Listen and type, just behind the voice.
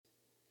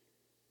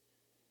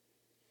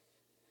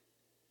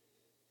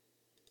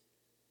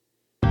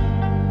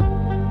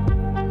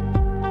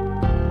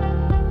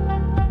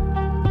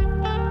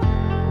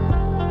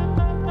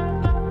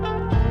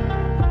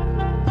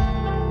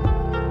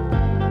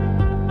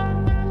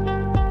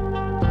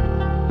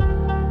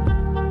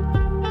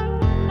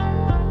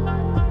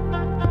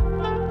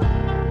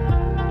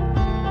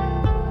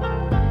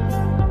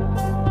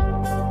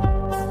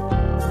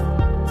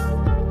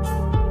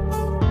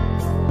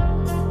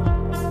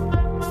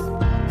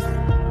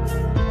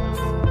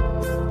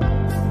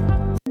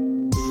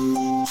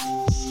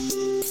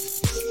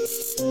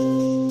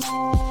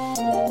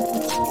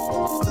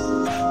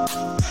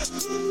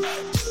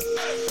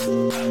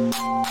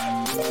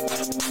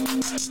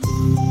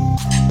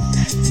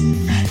And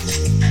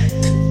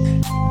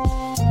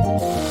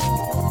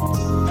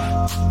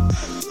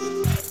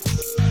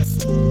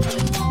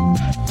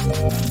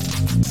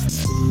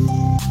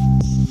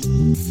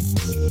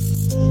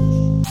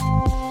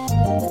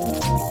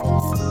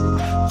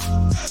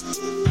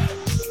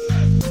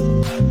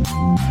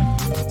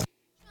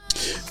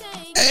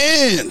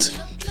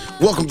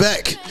welcome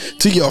back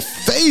to your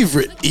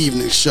favorite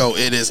evening show.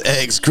 It is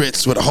Eggs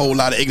Grits with a whole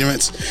lot of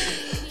ignorance.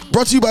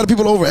 Brought to you by the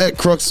people over at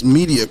Crux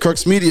Media.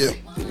 Crux Media,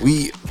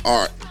 we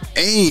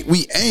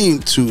aim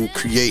to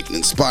create and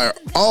inspire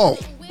all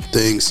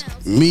things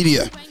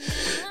media.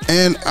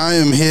 And I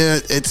am here.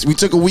 We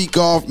took a week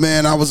off,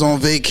 man. I was on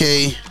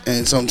vacay,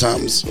 and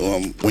sometimes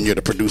when you're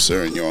the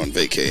producer and you're on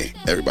vacay,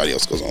 everybody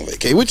else goes on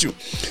vacay with you.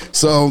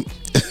 So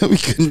we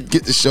couldn't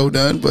get the show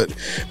done, but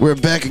we're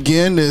back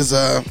again.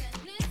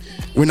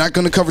 We're not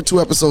going to cover 2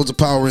 episodes of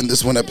Power in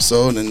this one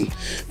episode, and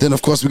then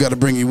of course we got to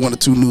bring you 1 or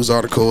 2 news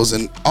articles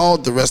and all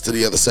the rest of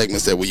the other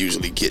segments that we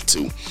usually get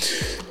to.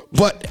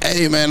 But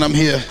hey, man, I'm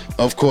here,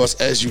 of course,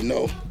 as you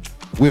know,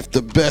 with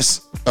the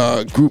best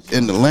group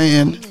in the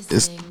land.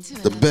 It's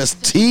the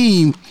best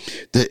team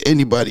that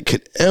anybody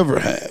could ever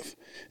have.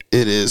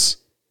 It is.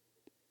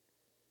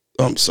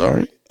 I'm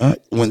sorry.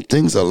 When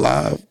things are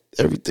live,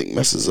 everything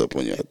messes up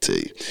when y'all tell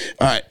you.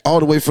 All right, all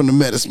the way from the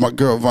Met, it's my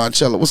girl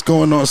Vonchella. What's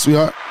going on,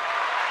 sweetheart?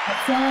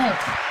 What's up?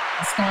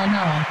 What's going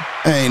on?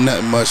 Ain't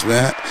nothing much,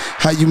 man.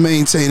 How you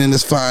maintaining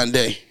this fine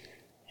day?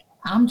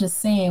 I'm just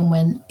saying,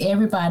 when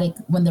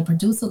the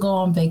producer go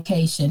on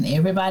vacation,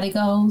 everybody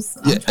goes.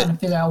 I'm trying to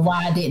figure out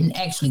why I didn't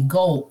actually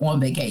go on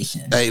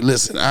vacation. Hey,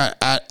 listen, I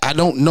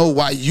don't know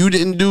why you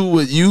didn't do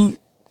what you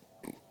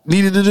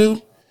needed to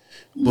do,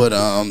 but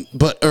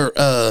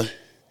and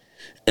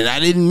I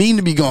didn't mean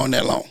to be gone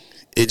that long.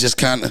 It just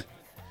kind of.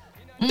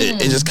 It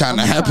just kind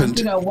of happened.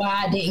 You know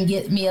why I didn't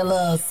get me a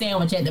little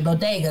sandwich at the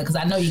bodega, because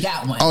I know you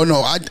got one. Oh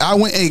no, I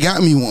went and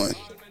got me one.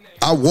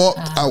 I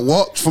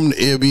walked from the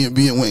Airbnb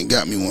and went and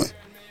got me one.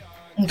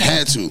 Okay.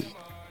 Had to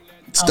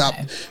stop.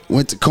 Okay.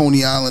 Went to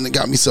Coney Island and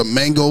got me some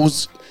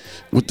mangoes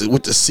with the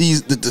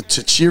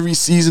chiri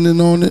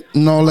seasoning on it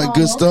and all that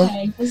good stuff.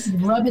 Just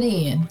rub it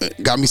in.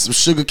 Got me some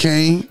sugar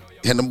cane.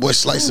 Had them boys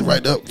slice it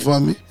right up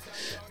for me.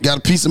 Got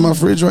a piece in my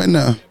fridge right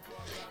now.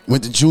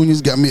 Went to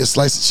Junior's, got me a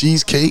slice of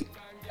cheesecake.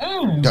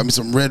 Got me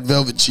some red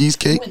velvet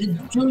cheesecake.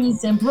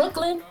 Julie's in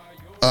Brooklyn?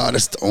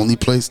 That's the only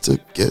place to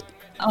get.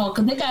 Oh,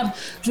 because they got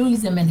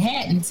Julie's in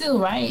Manhattan too,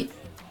 right?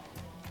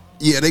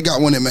 Yeah, they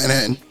got one in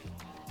Manhattan.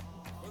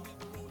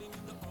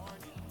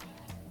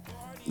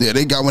 Yeah,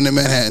 they got one in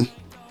Manhattan.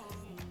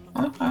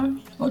 Okay.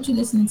 What you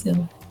listening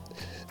to?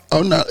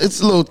 Oh, no, it's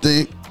a little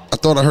thing. I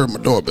thought I heard my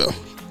doorbell.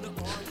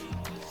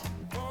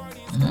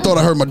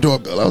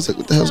 I was like,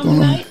 what the hell's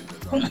going on?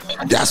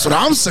 That's what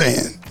I'm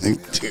saying.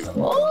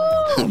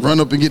 Run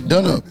up and get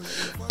done up.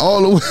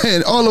 All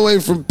the way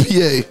from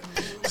PA.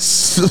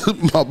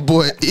 My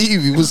boy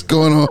Evie, what's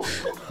going on?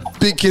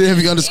 Big Kid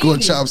Envy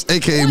 _Chops,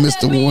 aka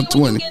Mr.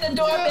 120. Get a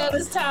doorbell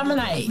this time of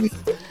night.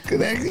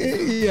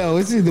 Yo,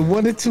 it's either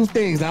one or 2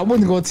 things. I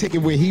wasn't gonna take it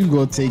where he was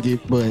gonna take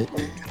it, but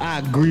I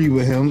agree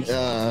with him.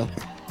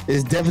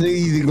 It's definitely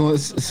either going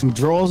some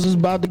drawers is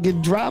about to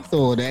get dropped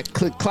or that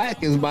click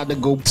clack is about to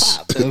go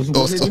pop. That's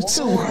one of the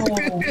 2.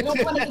 You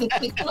don't want to get a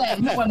click clack.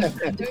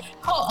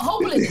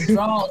 Hopefully the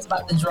drawers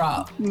about to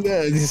drop.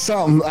 Yeah,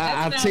 something.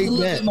 I'll take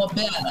that.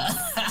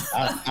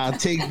 I'll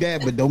take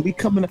that, but don't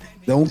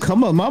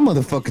come up my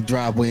motherfucking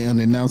driveway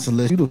unannounced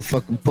unless you the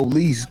fucking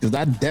police. Because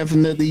I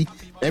definitely,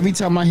 every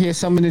time I hear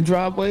something in the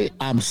driveway,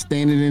 I'm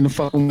standing in the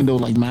fucking window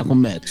like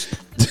Malcolm X.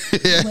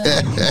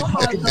 Your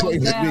heart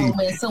goes down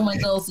when someone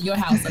goes to your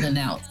house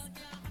unannounced.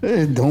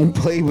 Don't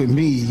play with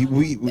me.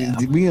 We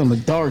on the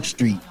dark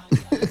street.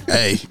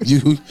 Hey,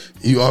 you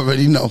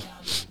already know.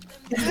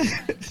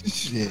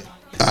 Shit.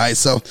 All right,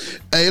 so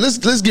hey,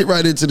 let's get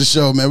right into the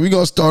show, man. We're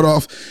gonna start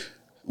off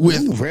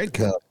with red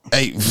cup.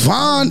 Hey,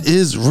 Von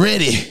is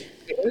ready.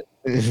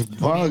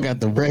 Von got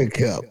the red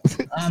cup.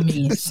 I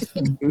mean, stay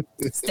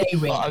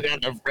ready. Von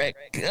got the red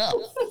cup.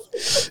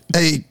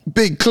 Hey,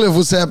 Big Cliff,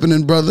 what's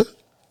happening, brother?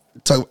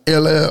 Talk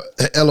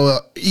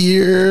LOL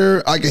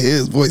ear. I can hear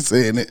his voice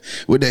saying it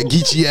with that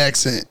Geechee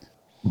accent.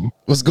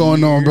 What's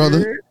going on,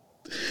 brother?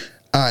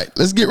 All right,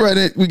 let's get right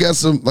in. We got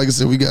some, like I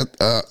said, we got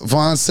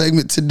Von's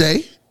segment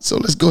today. So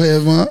let's go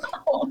ahead, Von.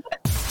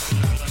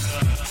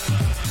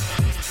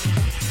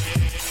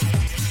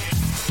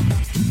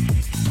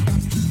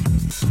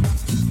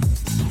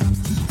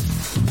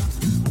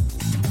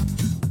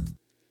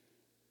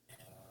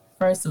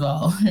 First of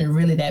all,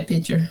 really that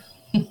picture?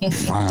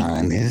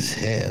 Fine as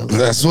hell.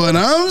 That's what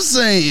I'm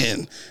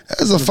saying.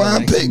 That's a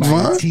fine pic,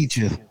 Von.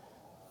 Teacher.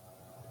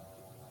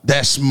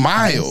 That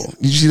smile.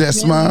 You see that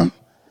smile?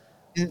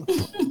 It's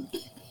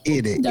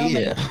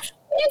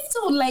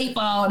too late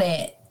for all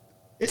that.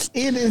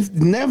 It is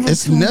never.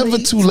 It's never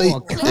too late.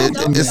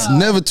 It's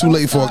never too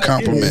late for a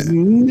compliment. It's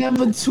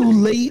never too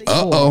late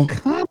for a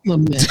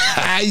compliment.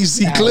 You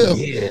see, Cliff.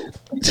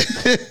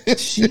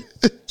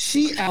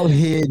 She out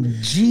here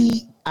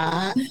GILF.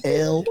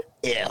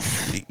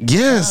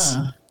 Yes.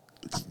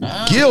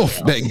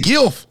 Gilf. That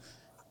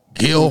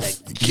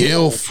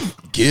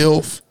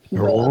Gilf.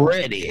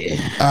 Ready.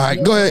 All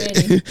right, go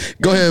ahead.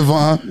 Go ahead,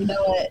 Vaughn. You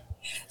know what?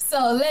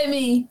 So let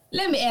me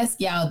ask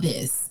y'all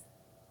this.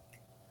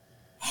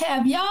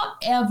 Have y'all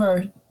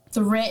ever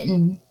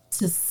threatened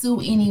to sue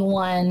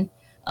anyone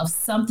of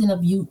something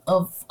of you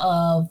of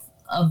a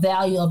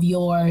value of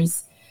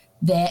yours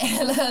that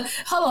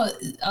hold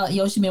on,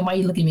 Yoshi-Man, why are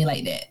you looking at me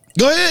like that?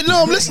 Go ahead.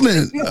 No, I'm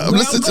listening. I'm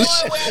listening to the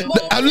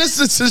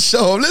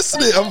show. I'm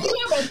listening. Have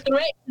you ever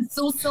threatened to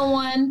sue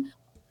someone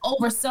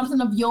over something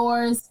of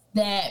yours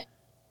that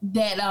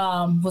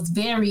was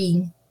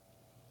very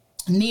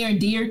near and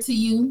dear to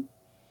you?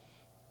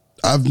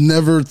 I've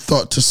never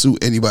thought to sue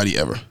anybody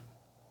ever.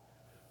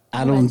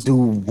 I don't do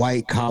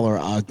white collar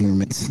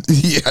arguments.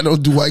 Yeah, I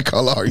don't do white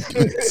collar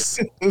arguments.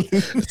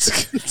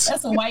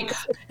 That's a white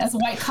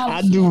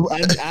collar.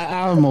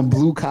 I'm a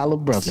blue collar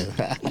brother.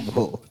 I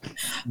will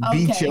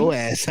beat your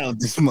ass out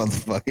this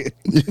motherfucker.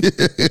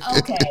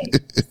 Okay,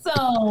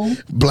 so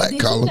black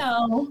collar. You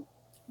know,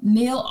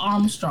 Neil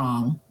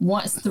Armstrong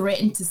once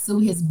threatened to sue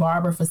his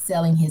barber for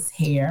selling his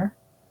hair.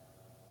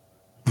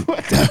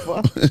 What the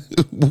fuck?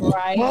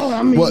 Right. Well,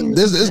 I mean,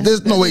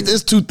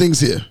 there's two things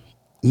here.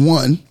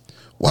 One,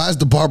 why is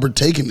the barber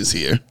taking his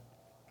hair?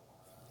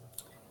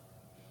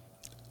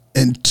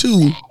 And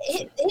two,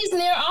 he's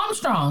Neil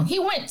Armstrong. He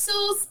went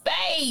to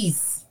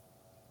space.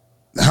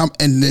 How much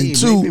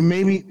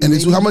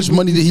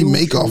money did he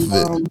make off of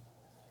it?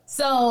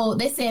 So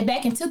they said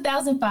back in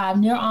 2005,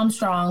 Neil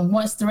Armstrong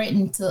once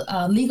threatened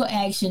to legal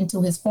action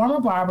to his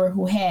former barber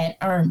who had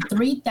earned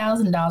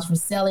 $3,000 for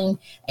selling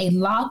a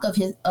lock of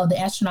the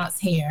astronaut's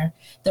hair.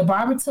 The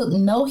barber took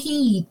no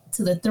heed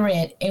to the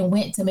threat and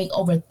went to make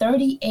over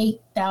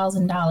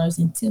 $38,000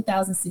 in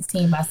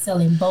 2016 by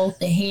selling both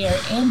the hair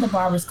and the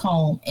barber's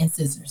comb and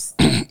scissors.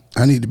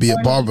 I need to be a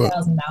barber.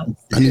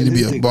 I need to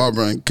be a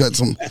barber and cut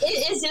some.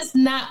 It's just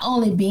not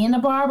only being a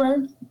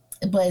barber,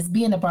 but it's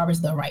being a barber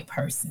to the right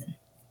person.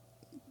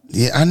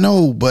 Yeah, I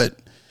know, but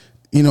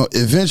you know,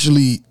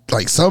 eventually,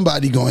 like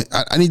somebody going,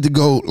 I need to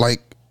go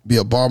like be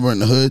a barber in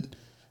the hood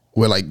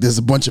where like there's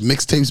a bunch of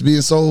mixtapes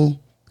being sold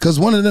because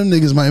one of them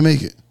niggas might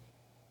make it.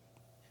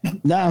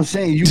 No, I'm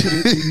saying you could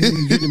have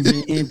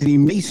been Anthony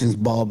Mason's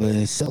barber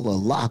and sell a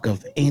lock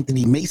of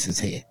Anthony Mason's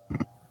hair.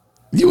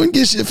 You wouldn't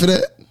get shit for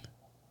that.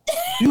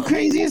 You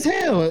crazy as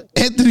hell.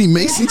 Anthony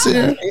Mason's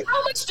hair?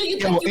 How much do you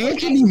think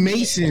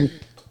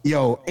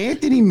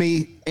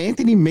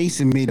Anthony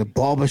Mason made a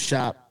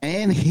barbershop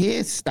and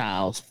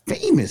hairstyles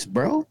famous,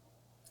 bro.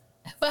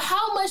 But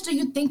how much do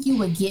you think you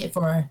would get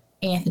for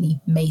Anthony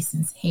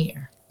Mason's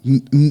hair?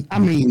 I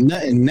mean,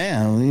 nothing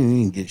now. You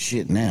ain't get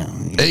shit now.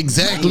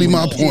 Exactly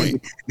my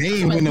point.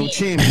 They ain't win no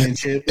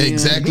championship.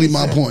 Exactly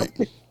my point.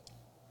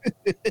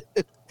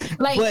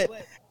 But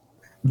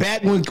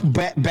back when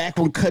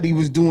Cudi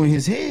was doing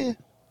his hair,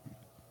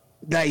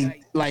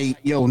 like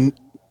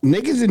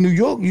niggas in New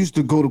York used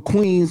to go to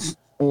Queens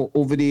or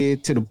over there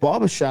to the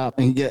barbershop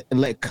and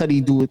let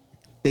Cudi do it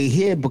they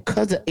hair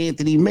because of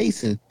Anthony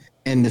Mason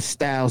and the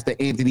styles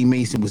that Anthony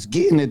Mason was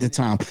getting at the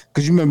time.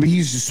 Because you remember he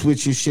used to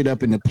switch his shit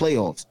up in the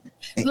playoffs,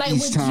 and like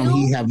each time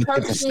he have a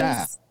different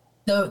style.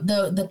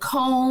 The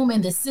comb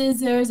and the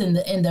scissors and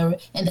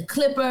the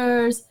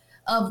clippers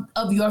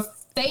of your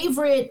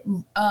favorite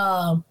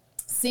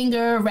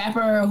singer,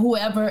 rapper,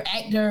 whoever,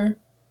 actor.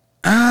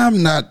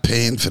 I'm not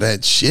paying for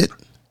that shit.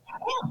 I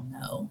don't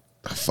know.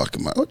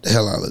 What the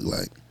hell I look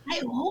like?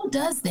 Hey, who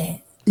does that?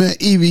 Man,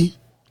 Evie,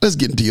 let's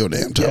get into your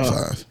damn top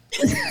five.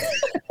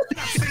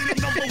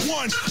 Number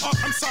one.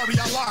 I'm sorry,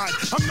 I lied.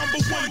 I'm number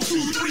 1,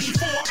 2, 3,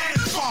 4,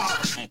 and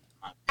 5.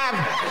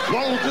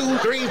 1, 2,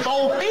 3,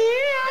 4, 5.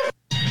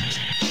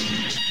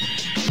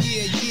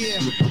 Yeah.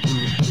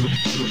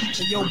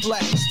 Yo,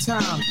 Black, it's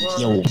time, bro.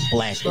 Yo,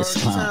 Black,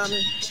 it's time.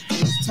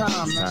 It's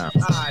time, man.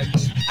 All right,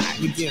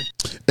 begin.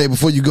 Hey,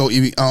 before you go,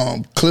 Evie,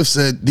 Cliff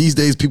said these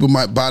days people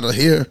might buy the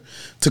hair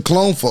to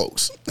clone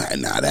folks.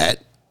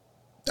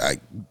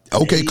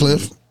 Okay,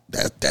 Cliff,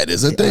 that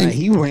is a thing.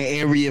 He ran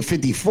Area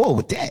 54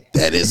 with that.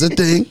 That is a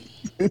thing.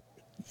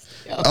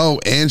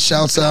 And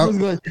shouts out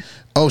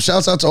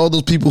to all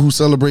those people who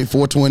celebrate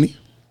 420.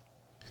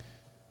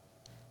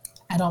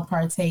 I don't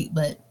partake,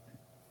 but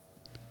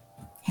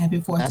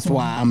happy 420. That's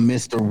why I'm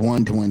Mr.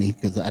 120,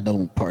 because I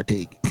don't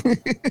partake.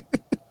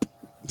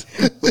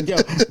 But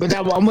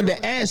I'm gonna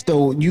ask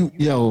though,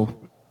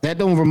 that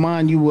don't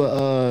remind you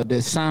of the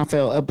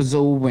Seinfeld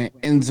episode when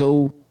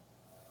Enzo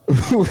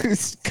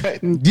was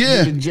cutting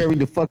Jerry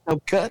the fucked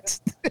up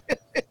cuts?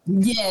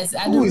 Yes,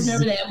 I do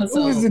remember that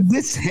episode. Who is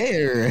this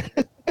hair?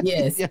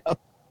 Yes.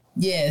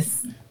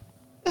 Yes.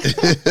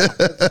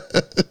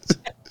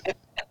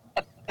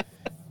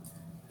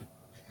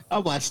 I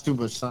watched too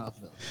much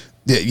Seinfeld.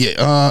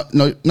 Yeah.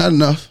 No, not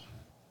enough.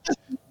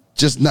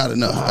 Just not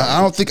enough. I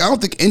don't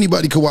think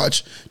anybody could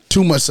watch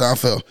too much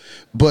Seinfeld.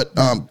 But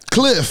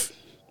Cliff,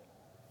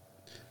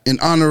 in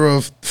honor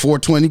of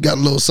 420, got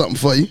a little something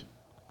for you.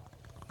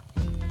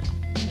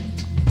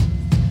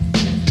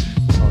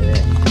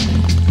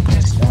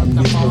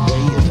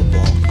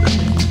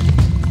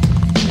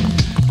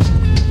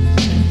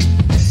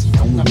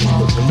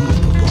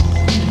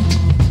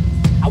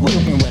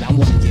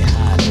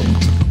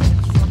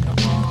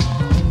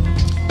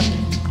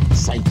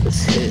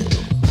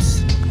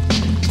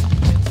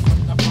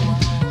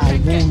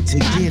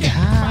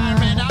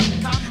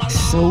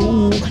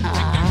 so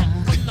high.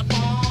 Put the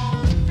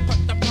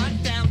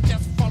blunt down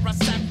just for a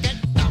second.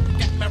 Don't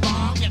get me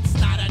wrong, it's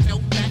not a new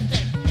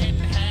method.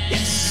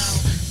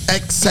 Inhale.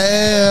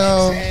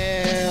 Exhale.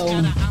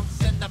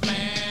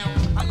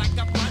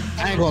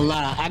 I ain't gonna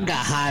lie, I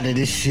got high to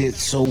this shit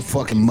so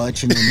fucking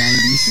much in the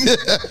 90s.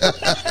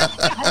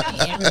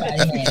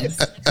 Everybody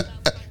has.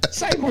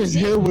 Cypress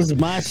Hill was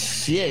my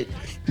shit.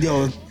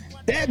 Yo,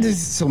 that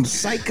is some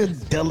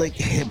psychedelic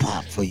hip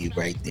hop for you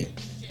right there.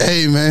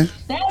 Hey, man.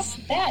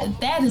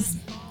 That is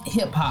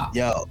hip hop.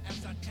 Yo.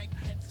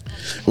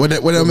 What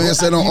that man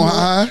said on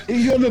high?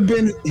 You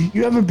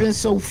ever been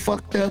so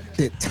fucked up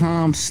that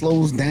time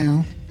slows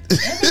down?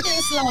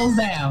 Everything slows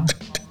down.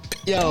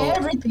 Yo,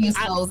 Everything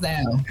slows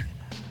down.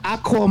 I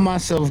caught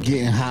myself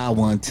getting high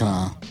one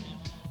time,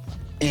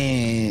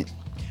 and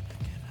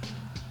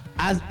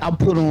I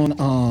put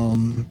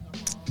on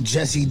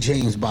Jesse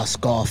James by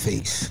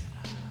Scarface.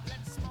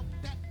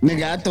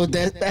 Nigga, I thought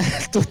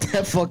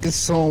that fucking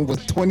song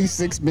was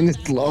 26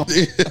 minutes long.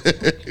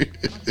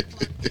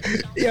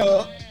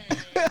 Yo,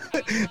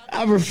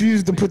 I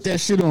refused to put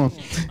that shit on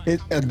it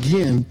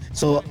again.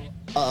 So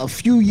a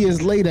few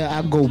years later,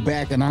 I go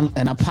back and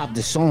I pop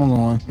the song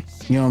on.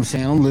 You know what I'm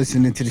saying? I'm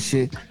listening to the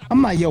shit.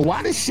 I'm like, yo,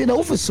 why this shit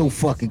over so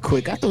fucking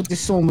quick? I thought this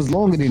song was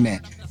longer than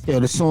that. Yo,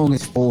 the song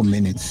is 4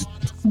 minutes.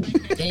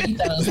 Yeah, you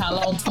thought it was how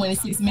long?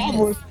 26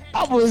 minutes.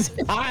 I was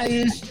high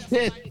as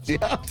shit. Yo.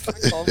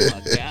 Oh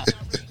my god.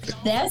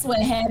 That's what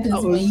happens I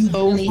when was you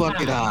so really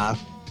fucking high. high.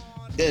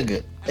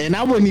 Nigga. And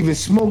I wasn't even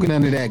smoking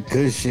none of that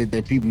good shit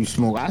that people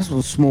smoke. I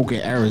was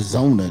smoking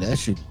Arizona. That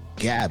shit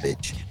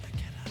garbage.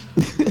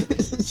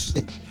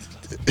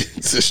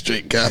 It's a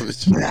straight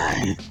garbage.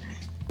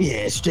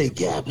 Yeah, straight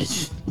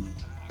garbage.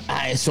 All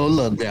right, so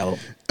look, though. All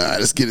right,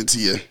 let's get into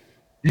you.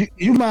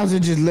 You might as well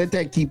just let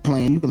that keep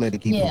playing. You can let it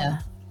keep Yeah.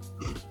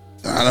 playing.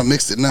 I done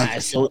mixed it now.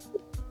 All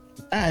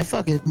right,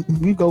 fuck it.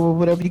 We go with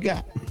whatever you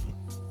got.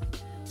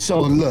 So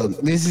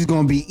look, this is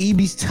gonna be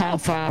EB's top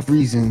 5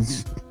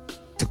 reasons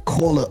to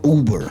call an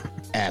Uber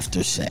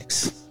after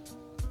sex.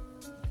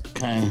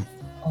 Okay.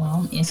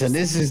 So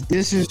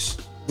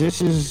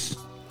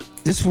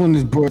this one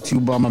is brought to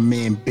you by my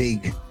man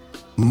Big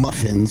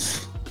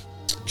Muffins.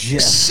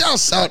 Jeff.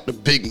 Shouts out to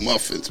Big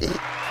Muffins, man.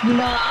 You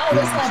know, I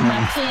always have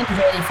my pen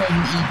ready for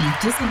you,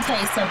 EB, just in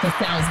case something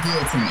sounds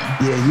good to me.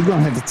 Yeah, you're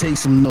gonna have to take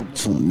some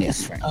notes on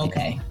this, right?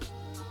 Okay.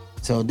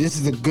 So this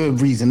is a good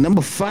reason.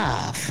 Number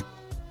 5.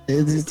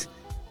 This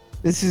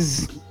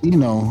is, you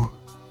know,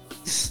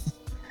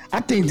 I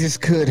think this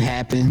could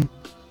happen,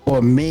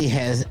 or may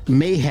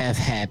have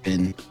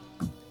happened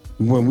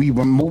when we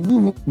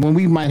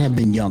might have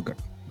been younger.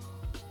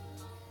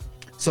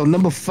 So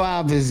number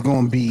 5 is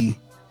gonna be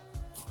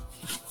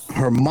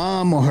her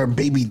mom or her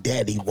baby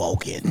daddy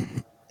walk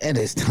in. It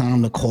is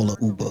time to call an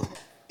Uber.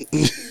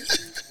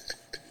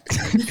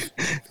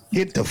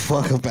 Get the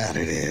fuck up out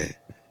of there.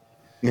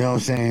 You know what I'm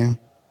saying?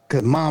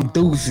 Cause Mom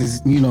Deuce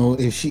is, you know,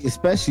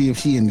 especially if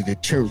she into the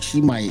church,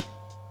 she might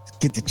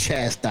get to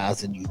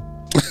chastising you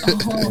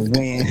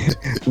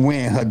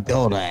when her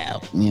daughter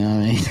out. You know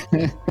what I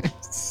mean?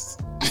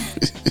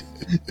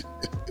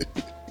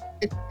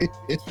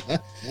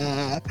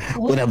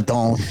 What up,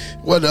 Dawn?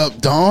 What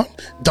up, Dawn?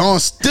 Dawn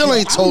still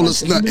ain't told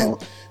us nothing. You know,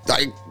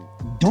 Like,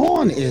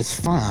 Dawn is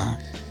fine.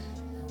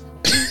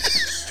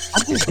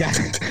 I just got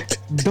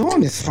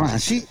Dawn is fine.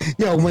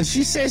 When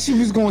she said she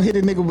was gonna hit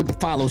a nigga with the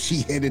follow,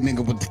 she hit a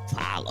nigga with the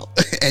follow.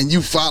 and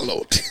you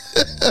followed.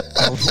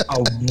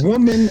 A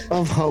woman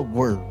of her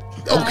word.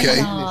 Okay.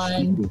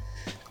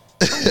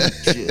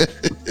 Shit.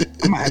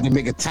 I might have to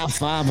make a top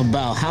 5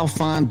 about how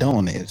fine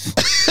Dawn is.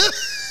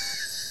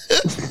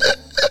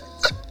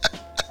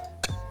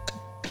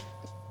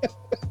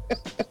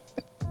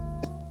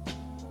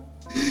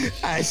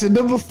 All right, so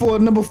number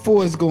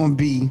four is gonna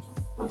be,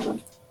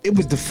 it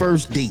was the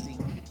first date.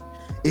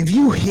 If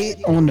you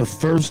hit on the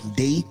first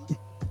date,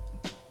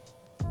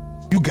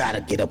 you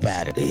gotta get up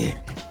out of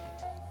there.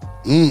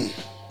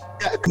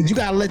 Cause you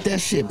gotta let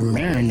that shit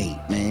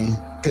marinate, man.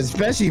 Cause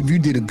especially if you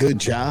did a good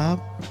job,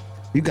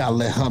 you gotta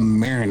let her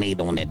marinate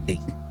on that date.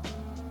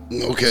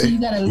 Okay. You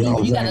gotta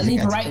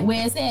leave it right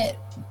where it's at.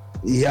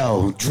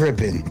 Yo,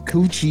 dripping,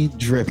 coochie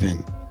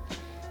dripping.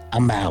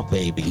 I'm out,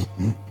 baby.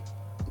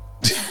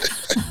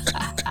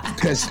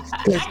 Cause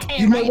I can't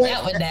you know write what?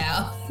 that one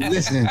down.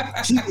 Listen,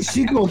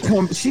 she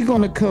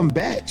gonna come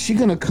back. She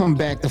gonna come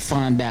back to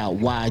find out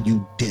why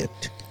you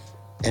dipped,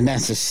 and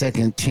that's a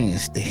second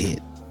chance to hit.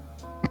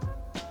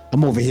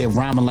 I'm over here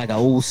rhyming like an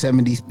old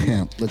 70s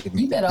pimp. Look at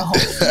me. You better hope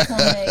you come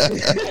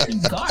back. You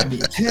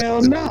garbage.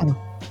 Hell no.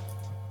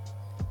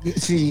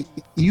 See,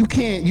 you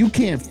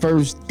can't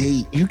first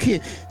date. You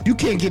can't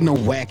get no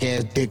whack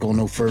ass dick on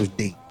no first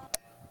date.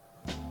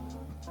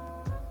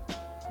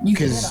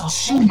 Because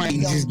she might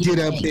just get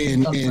up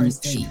and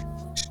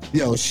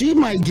she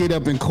might get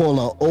up and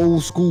call an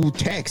old school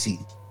taxi.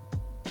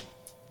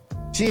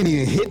 She didn't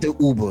even hit the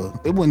Uber.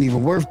 It wasn't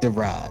even worth the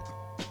ride.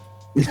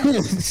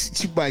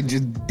 She might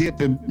just dip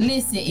and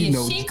listen.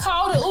 If she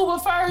called the Uber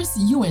first,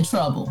 you in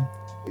trouble.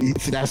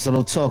 That's what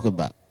I'm talking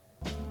about.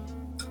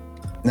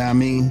 Know what I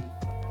mean?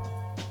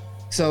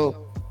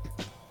 So,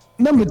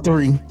 number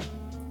 3.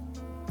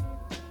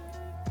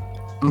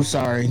 I'm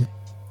sorry.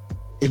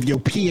 If your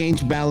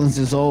pH balance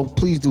is off,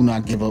 please do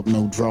not give up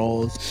no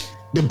draws.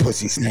 The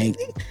pussy stink.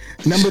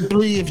 Number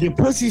 3, if your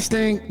pussy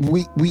stink,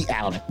 we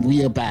out.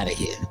 We up out of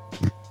here.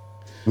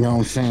 You know what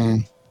I'm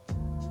saying?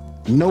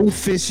 No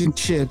fish and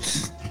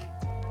chips.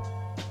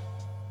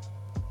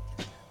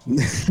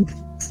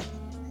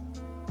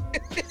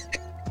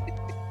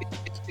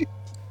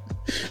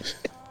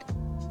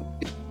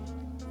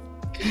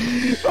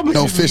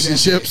 No fish and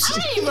chips.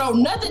 I ain't wrote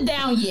nothing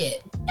down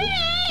yet. I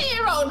ain't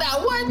wrote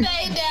not one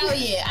thing down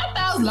yet. I thought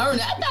I was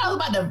learning. I thought I was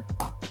about to.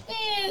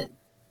 Man.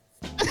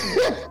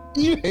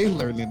 You ain't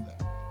learning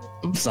that.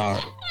 I'm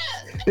sorry.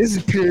 This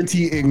is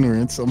purity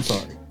ignorance. I'm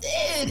sorry.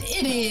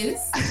 It is.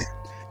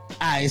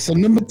 All right, so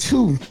number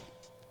 2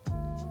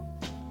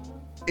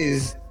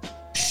 is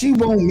she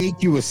won't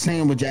make you a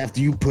sandwich after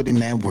you put in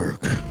that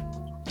work.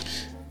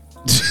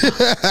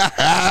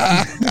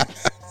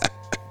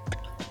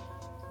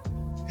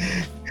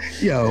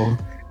 Yo,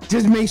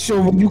 just make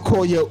sure when you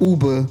call your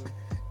Uber,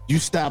 you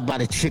stop by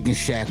the Chicken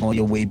Shack on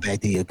your way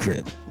back to your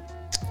crib.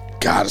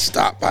 Gotta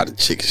stop by the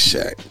Chicken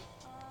Shack.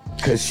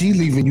 Cause she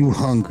leaving you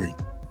hungry.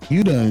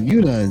 You done.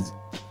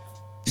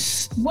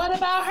 What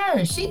about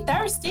her? She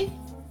thirsty.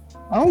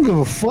 I don't give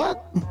a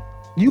fuck.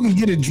 You can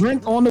get a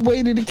drink on the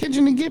way to the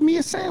kitchen and get me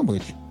a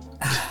sandwich.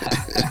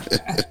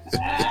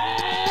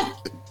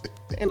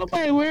 Ain't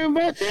nobody worried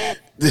about that.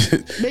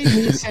 Make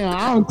me a sandwich.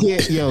 I don't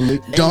care. Yo,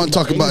 don't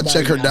talk about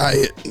check her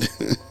diet.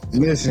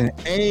 Listen,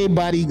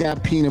 everybody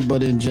got peanut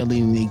butter and jelly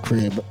in their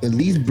crib. At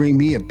least bring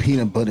me a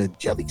peanut butter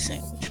jelly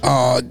sandwich.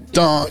 Oh,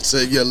 Dawn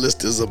said your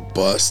list is a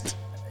bust.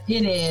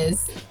 It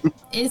is.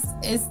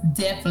 It's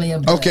definitely a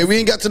bust. Okay, we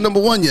ain't got to number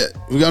 1 yet.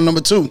 We got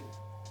number 2.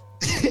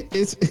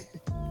 It's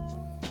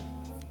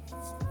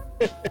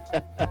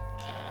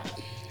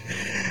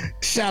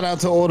shout out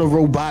to all the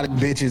robotic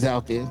bitches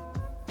out there.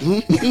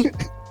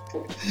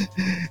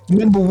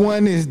 Number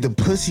 1 is the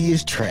pussy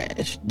is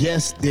trash.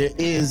 Yes, there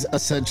is a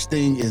such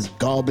thing as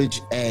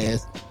garbage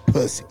ass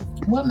pussy.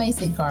 What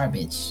makes it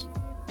garbage?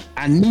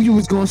 I knew you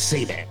was gonna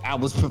say that. I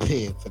was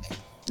prepared for that.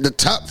 The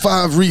top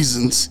 5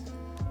 reasons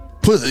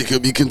pussy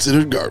could be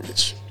considered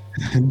garbage.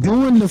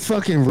 Doing the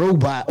fucking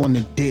robot on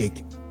the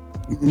dick,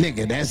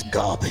 nigga, that's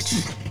garbage.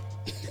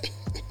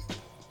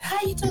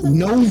 How you do the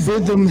No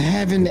rhythm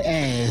having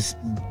ass,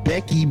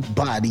 Becky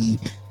body.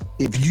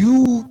 If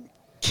you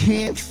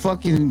can't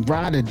fucking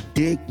ride a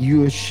dick,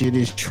 your shit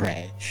is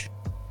trash.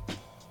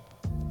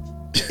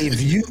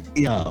 If you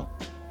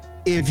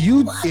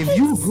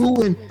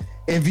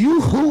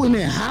hooting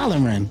and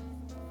hollering,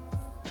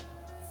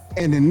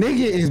 and the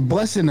nigga is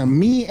busting a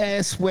mean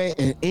ass sweat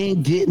and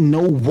ain't getting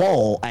no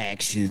wall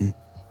action,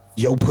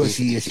 your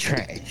pussy is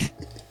trash.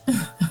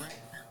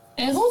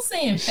 And who's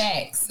saying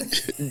facts?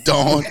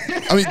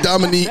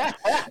 Dominique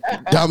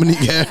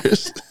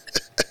Harris.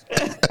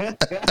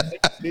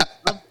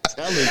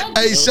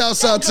 Hey,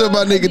 shouts out to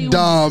my nigga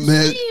Dom,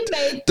 man.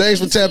 Thanks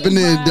for tapping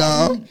in,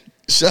 Dom.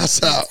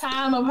 Shouts out.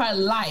 Time of her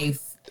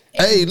life.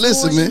 Hey,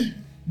 listen,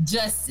 man.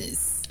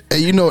 Justice. Hey,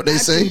 you know what they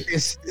say?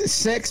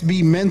 Sex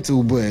be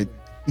mental, but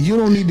you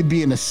don't need to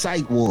be in a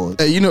psych ward.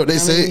 Hey, you know what they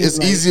say? It's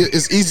like, easier.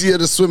 It's easier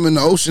to swim in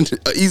the ocean.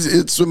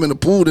 Easier to swim in the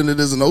pool than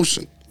it is an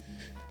ocean.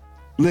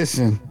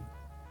 Listen.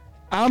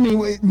 I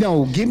mean,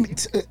 no, give me,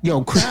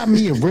 cry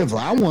me a river.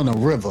 I want a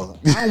river.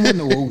 I don't want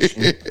no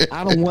ocean.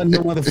 I don't want no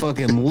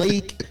motherfucking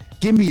lake.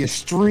 Give me a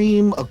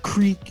stream, a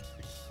creek,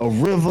 a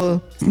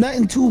river.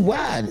 Nothing too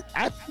wide.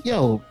 I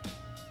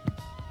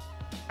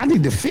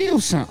need to feel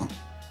something.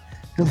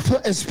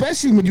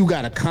 Especially when you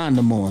got a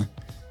condom on.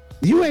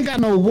 You ain't got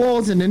no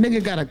walls and the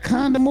nigga got a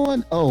condom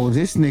on. Oh,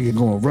 this nigga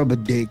gonna rub a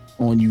dick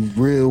on you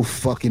real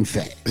fucking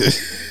fat.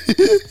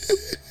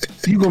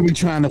 You gonna be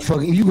trying to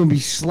fucking. You gonna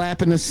be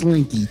slapping a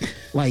slinky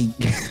like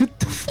what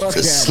the fuck?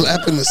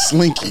 Slapping a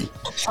slinky.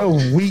 A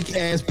weak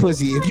ass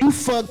pussy. If you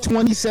fucked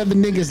 27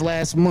 niggas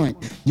last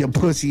month, your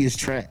pussy is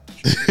trash.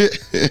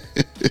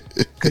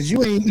 Cause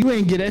you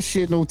ain't get that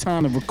shit no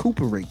time to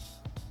recuperate.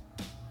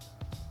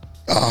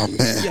 Oh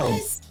man. Yo,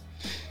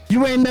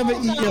 you ain't never.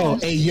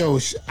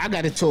 I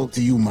gotta talk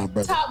to you, my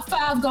brother. Top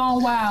 5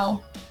 gone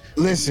wild.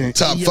 Listen,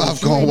 top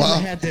 5 gone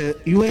wild.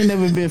 You ain't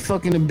never been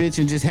fucking a bitch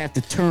and just have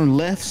to turn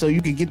left so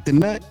you can get the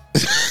nut.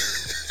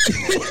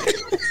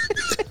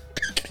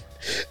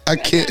 I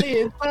can't.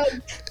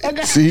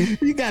 See,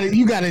 you got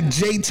a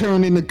J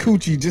turn in the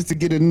coochie just to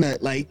get a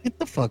nut. Like, get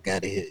the fuck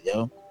out of here,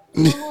 yo.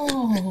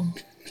 Oh.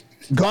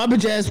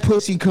 Garbage ass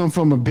pussy come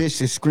from a bitch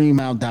that scream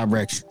out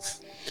directions.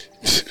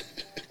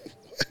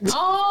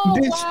 Oh,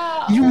 bitch,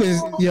 wow.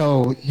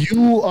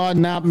 You are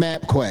not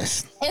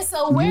MapQuest. And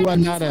so where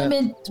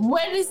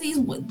does these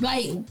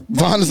like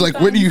Vaughn is like,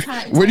 where do you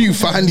find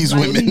these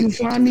women? Where do you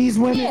find these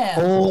women? Yeah.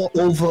 All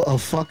over a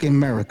fucking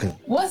America.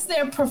 What's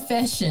their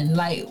profession?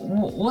 Like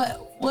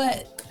what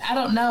I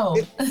don't know.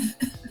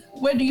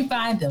 Where do you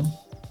find them?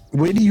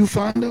 Where do you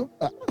find them?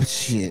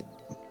 Shit.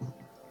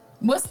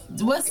 What's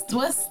the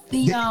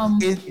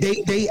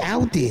They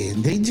out there.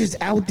 They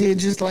just out there,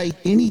 just like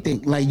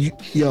anything. Like you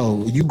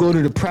go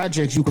to the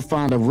projects, you can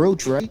find a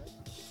roach, right?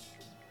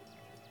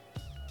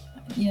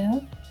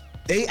 Yeah.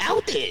 They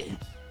out there.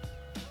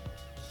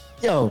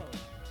 Yo,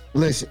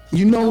 listen.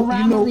 No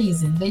rhyme or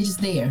reason. They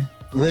just there.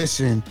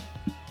 Listen.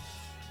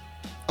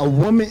 A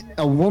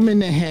woman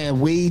that had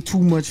way too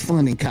much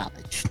fun in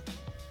college.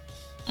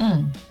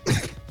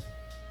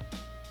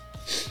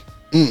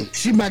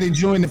 She might have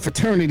joined the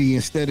fraternity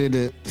instead of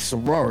the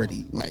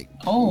sorority. Like,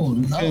 oh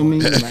no, feel me?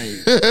 Like,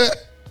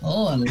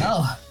 oh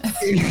no.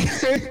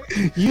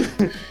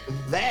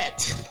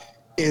 That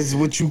is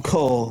what you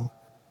call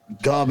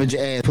garbage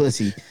ass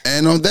pussy.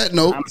 And on that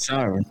note, I'm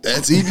sorry.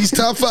 That's Evie's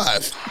top 5.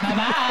 Bye bye.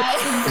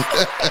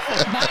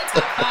 My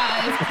top 5.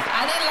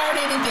 I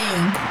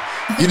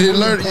You didn't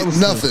learn anything. didn't learn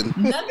nothing.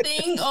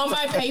 Nothing on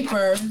my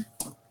paper.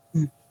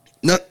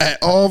 Not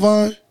at all,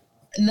 Vaughn.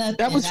 Nothing.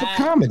 That was for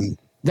comedy.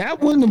 That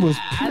one was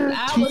pure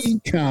I was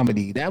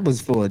comedy. That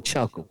was for a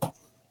chuckle.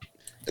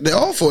 They're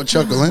all for a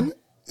chuckle, ain't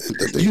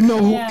it? You know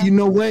who? Yeah. You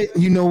know what?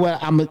 You know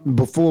what?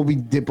 Before we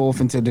dip off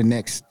into the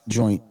next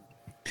joint,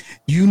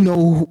 you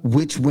know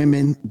which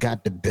women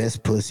got the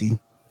best pussy?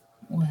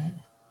 What?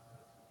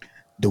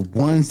 The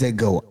ones that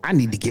go, I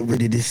need to get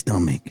rid of this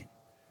stomach.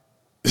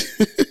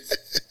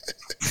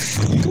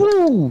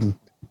 Woo.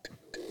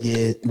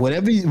 Yeah,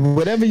 whatever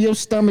your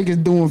stomach is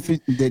doing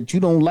that you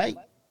don't like,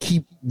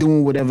 keep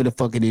doing whatever the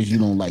fuck it is you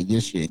don't like.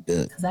 Your shit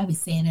good. Because I be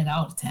saying it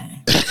all the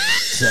time.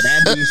 So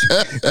that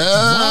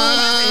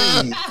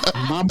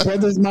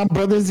means my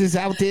brothers is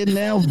out there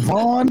now.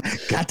 Vaughn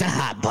got the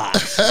hot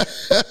box.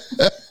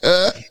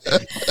 I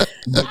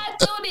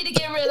do need to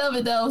get rid of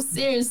it though.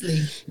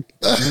 Seriously.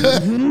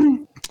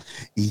 Mm-hmm.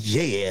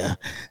 Yeah,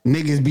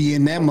 niggas be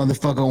in that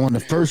motherfucker on the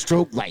first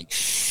stroke like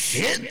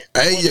shit.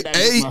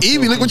 Hey,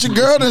 Evie, look what your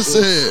girl done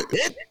said.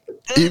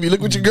 Evie,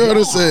 look what your girl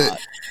done said.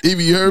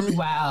 Evie, you heard me?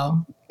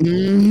 Wow.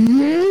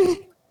 Mm-hmm.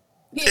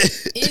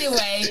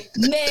 Anyway,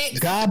 next.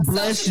 God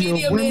bless social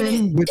your media women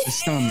minute. with the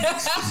stomach.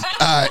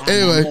 All right,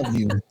 anyway.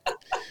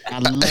 I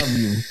love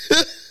you.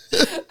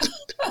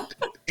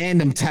 And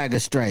them tiger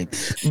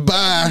stripes.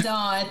 Bye.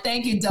 Dawn.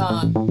 Thank you,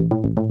 Dawn.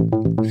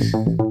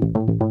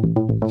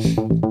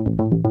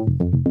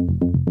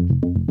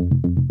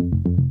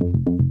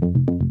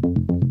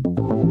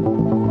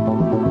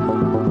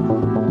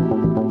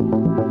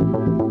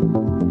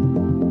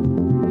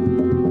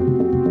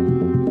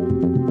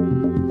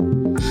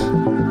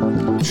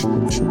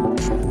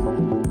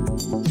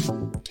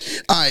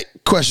 All right,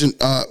 question.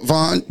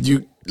 Vaughn,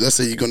 let's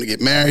say you're going to get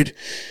married.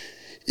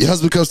 Your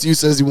husband comes to you,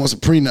 says he wants a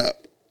prenup.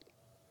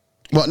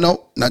 Well,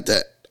 no, not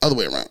that. Other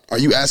way around. Are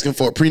you asking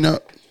for a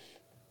prenup?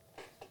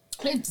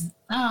 It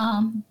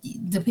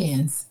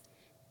depends.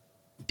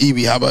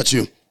 Evie, how about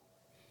you?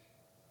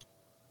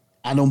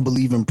 I don't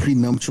believe in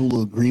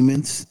prenuptial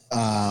agreements.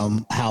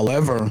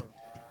 However,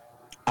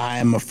 I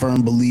am a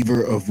firm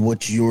believer of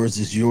what's yours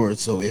is yours.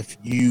 So if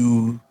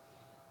you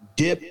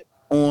dip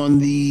on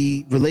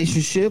the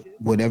relationship,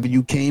 whatever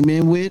you came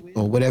in with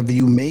or whatever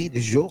you made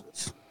is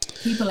yours.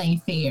 People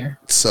ain't fair.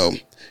 So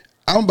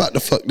I'm about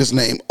to fuck this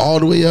name all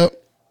the way up,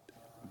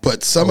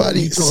 but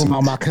somebody You talking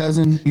about my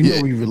cousin? You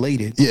know we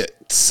related. Yeah,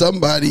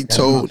 somebody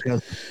told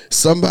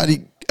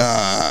somebody.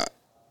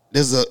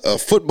 There's a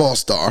football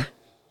star,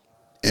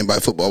 and by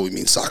football we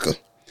mean soccer.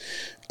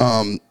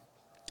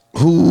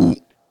 Who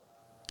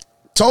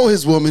told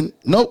his woman,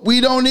 "Nope,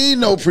 we don't need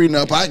no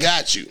prenup. I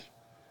got you."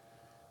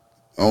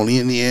 Only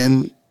in the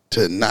end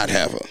to not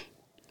have her.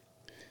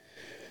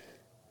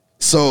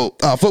 So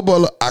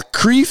footballer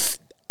Akarif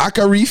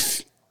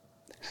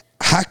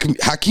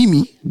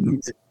Hakimi.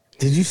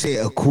 Did you say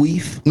a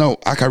queef? No,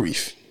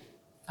 Akarif.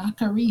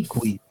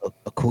 Akarif.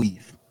 A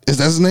queef. Is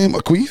that his name?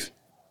 Akweef?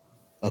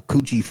 A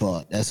coochie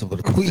fart. That's what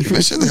a queef Man,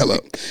 is. shut the hell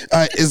up. All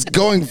right, it's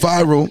going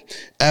viral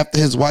after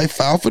his wife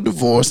filed for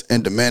divorce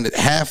and demanded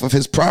half of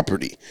his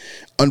property.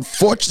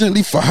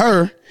 Unfortunately for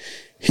her,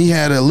 he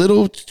had a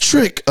little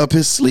trick up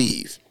his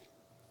sleeve.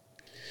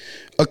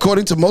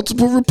 According to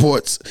multiple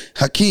reports,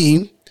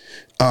 Hakimi,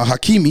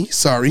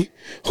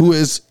 who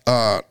is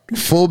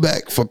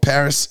fullback for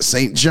Paris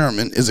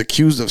Saint-Germain, is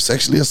accused of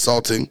sexually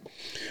assaulting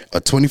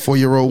a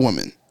 24-year-old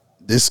woman.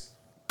 This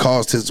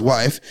caused his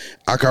wife,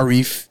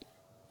 Akarif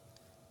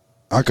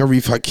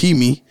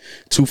Hakimi,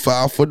 to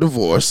file for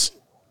divorce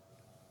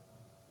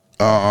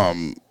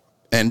and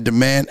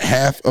demand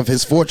half of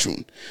his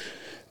fortune.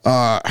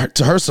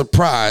 To her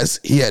surprise,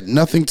 he had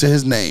nothing to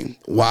his name.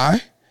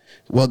 Why?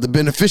 Well, the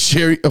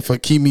beneficiary of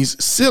Hakimi's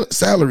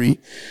salary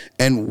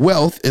and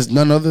wealth is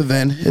none other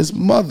than his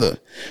mother,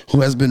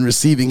 who has been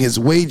receiving his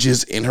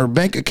wages in her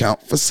bank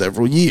account for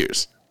several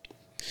years.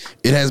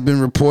 It has been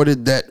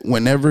reported that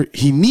whenever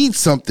he needs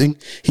something,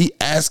 he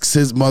asks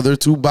his mother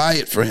to buy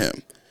it for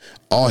him.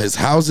 All his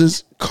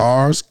houses,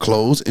 cars,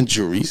 clothes, and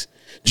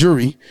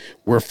jewelry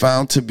were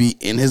found to be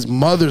in his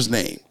mother's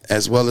name,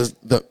 as well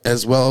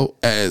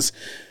as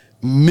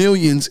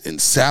millions in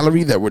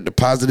salary that were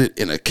deposited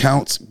in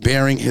accounts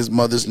bearing his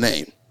mother's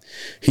name.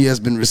 he has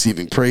been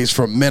receiving praise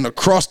from men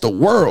across the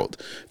world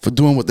for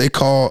doing what they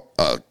call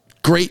a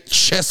great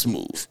chess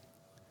move.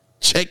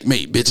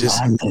 Checkmate, bitches.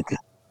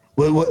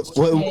 What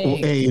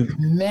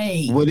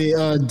did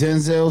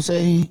Denzel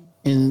say?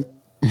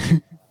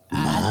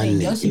 I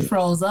think Yoshi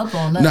froze up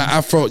on us. Nah,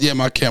 I froze. Yeah,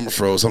 my camera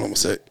froze. Hold on a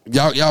sec.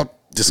 Y'all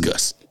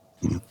discuss.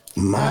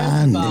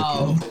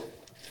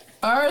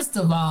 First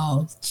of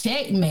all,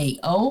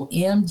 checkmate.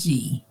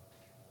 OMG.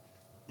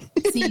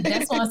 See,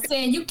 that's what I'm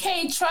saying. You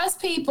can't trust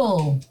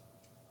people.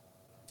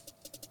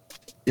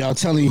 Y'all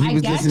telling you he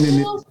was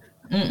listening to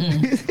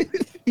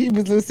he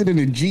was listening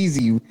to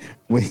Jeezy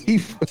when he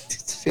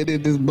said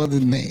in his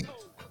mother's name.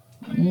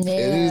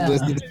 Yeah.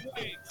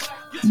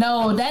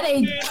 No, that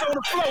ain't.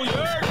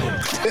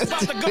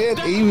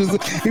 he was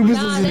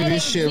listening to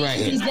this shit right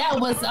here. That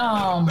was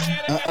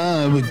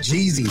with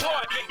Jeezy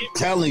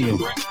telling him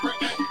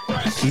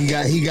he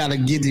got to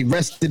get the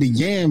rest of the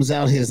yams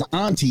out his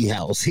auntie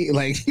house.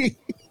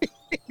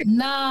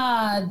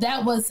 Nah,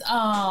 that was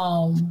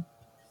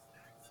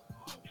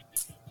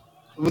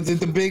Was it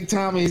the Big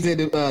Timers? He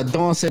said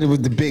Dawn said it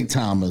was the Big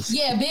Timers.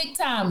 Yeah, Big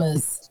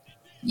Timers.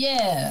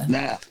 Yeah.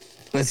 Nah,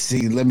 let's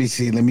see. Let me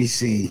see.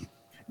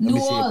 New Orleans,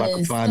 if I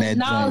can find that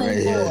joint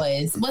right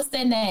boys. What's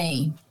their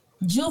name?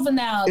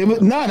 Juvenile.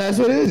 That's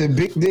what it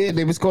is.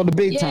 They was called the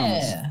Big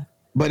Timers.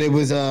 But it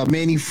was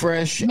Manny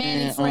Fresh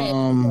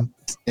and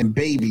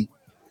Baby.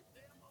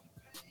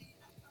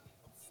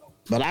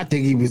 But I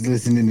think he was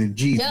listening to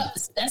Jesus. Yep,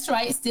 that's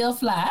right. Still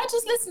Fly. I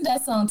just listened to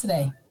that song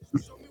today.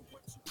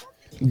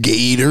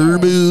 Gator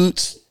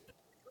boots.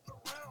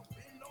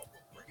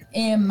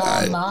 And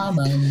my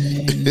mama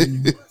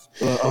name.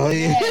 Oh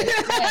yeah. Yeah,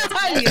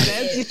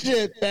 that's the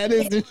shit. That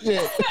is the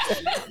shit.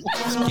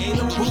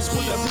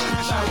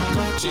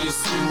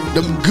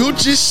 Them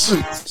Gucci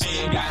suits.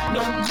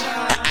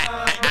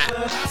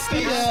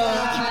 Yes.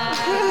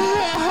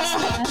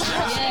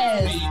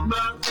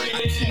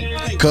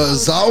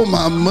 Cause all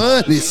my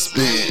money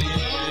spent.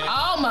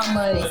 All my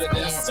money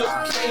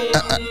spent.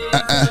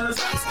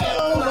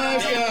 Oh my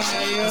God.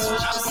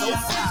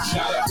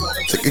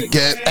 Take a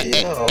gap.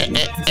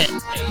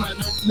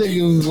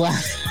 Nigga was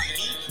like,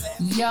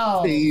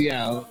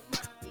 Yo.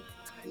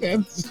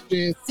 That's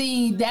shit.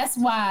 See, that's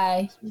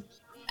why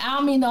I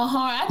don't mean no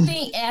harm. I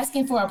think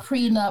asking for a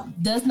prenup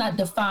does not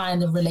define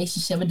the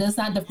relationship. It does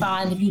not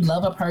define if you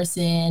love a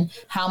person,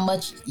 how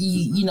much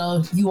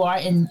you are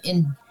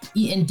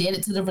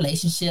indebted to the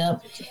relationship.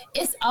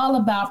 It's all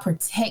about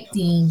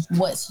protecting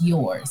what's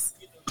yours.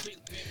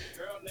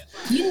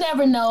 You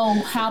never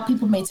know how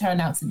people may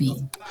turn out to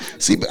be.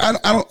 See, but I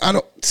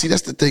don't see.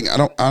 That's the thing. I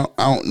don't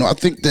know. I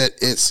think that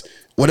it's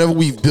whatever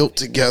we've built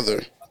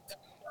together.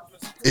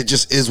 It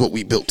just is what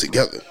we built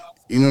together.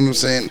 You know what I'm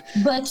saying?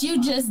 But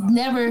you just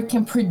never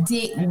can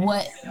predict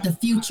what the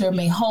future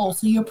may hold.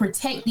 So you're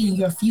protecting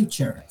your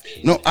future.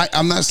 No,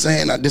 I'm not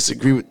saying I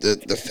disagree with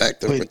the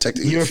fact of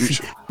protecting your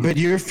future. But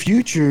your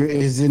future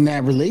is in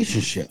that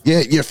relationship.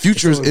 Yeah, your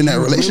future is in that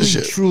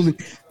relationship. Really, truly,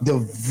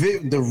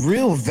 the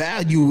real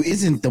value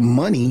isn't the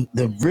money.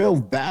 The real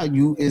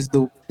value is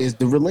the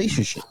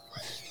relationship.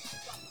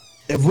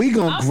 If we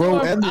gonna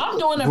grow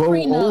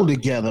old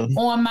together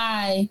on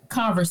my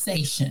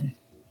conversation.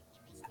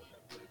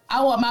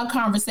 I want my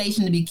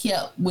conversation to be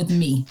kept with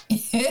me.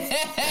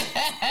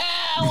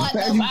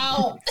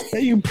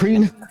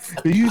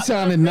 You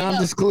signed a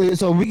non-disclosure,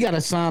 so we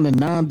gotta sign a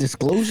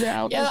non-disclosure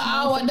out. Yeah,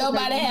 I don't want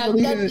nobody to have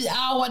nothing.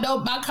 I don't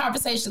want my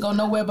conversation to go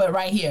nowhere but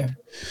right here.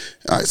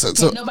 All right,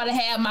 so nobody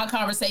have my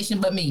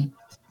conversation but me.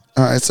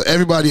 All right, so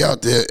everybody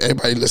out there,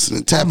 everybody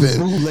listening, tap in.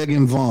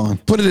 Bootlegging Vaughn.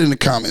 Put it in the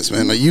comments,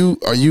 man. Are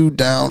you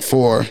down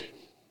for?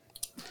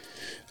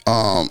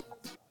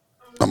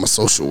 I'm a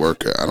social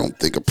worker. I don't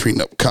think a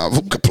prenup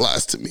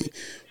applies to me.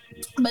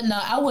 But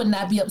no, I would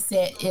not be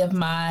upset if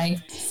my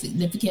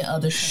significant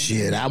other.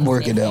 Shit, I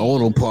work at an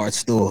auto parts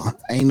store.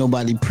 Ain't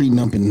nobody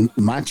prenupping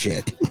my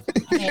check.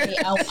 Hey,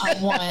 I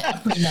want a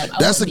prenup.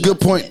 That's a good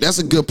point. That's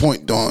a good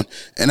point, Dawn.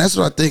 And that's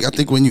what I think. I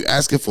think when you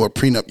asking for a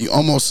prenup, you're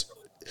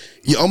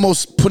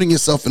almost putting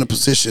yourself in a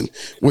position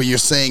where you're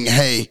saying,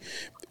 "Hey,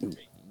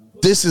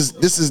 this is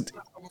destined."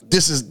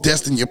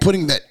 You're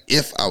putting that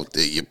if out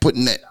there. You're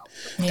putting that.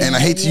 Yeah, and I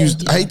hate to use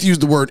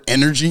the word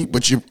energy,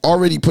 but you're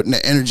already putting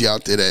that energy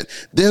out there that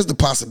there's the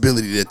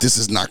possibility that this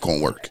is not going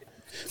to work.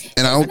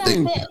 And I don't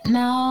think. I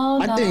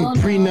think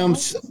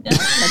prenups.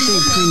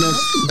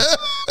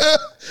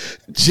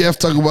 Jeff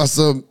talking about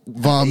some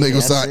Von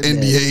Nagel sign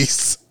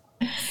NDAs.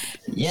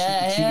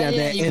 Yeah, she got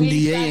that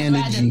NDA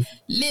energy.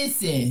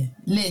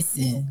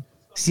 Listen.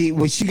 See,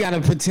 well, she gotta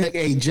protect.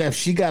 Hey, Jeff,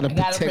 she gotta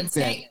protect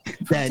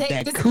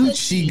that cooch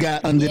she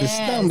got under the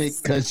stomach,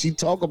 because she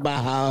talk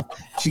about how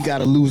she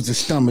gotta lose the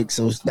stomach.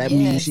 So that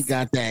means she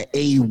got that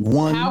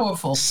A1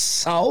 powerful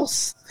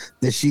sauce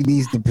that she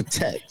needs to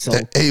protect. So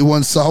that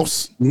A1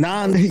 sauce.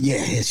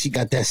 She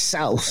got that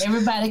sauce.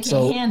 Everybody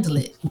can handle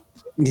it.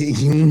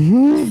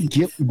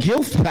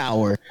 Gift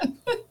power.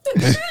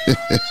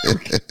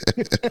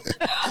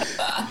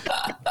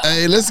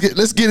 Hey, let's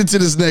get into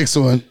this next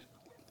one.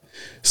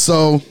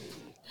 So,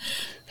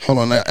 Hold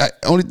on.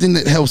 Only thing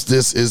that helps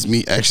this is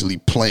me actually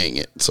playing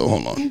it. So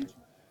hold on.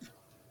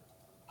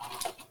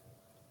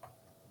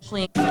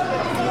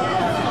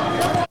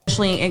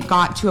 Actually, it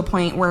got to a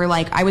point where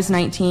like I was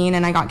 19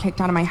 and I got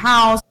kicked out of my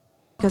house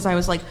because I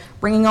was like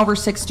bringing over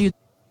 6 dudes.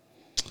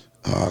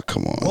 Oh,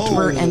 come on.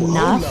 Were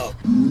enough.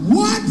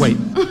 What? Wait.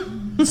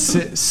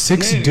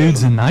 Six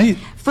dudes a night?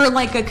 For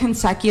like a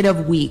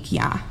consecutive week,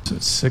 yeah. So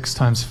 6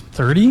 times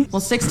 30? Well,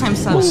 6 times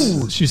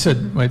 7. She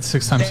said, wait,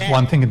 6 times, well,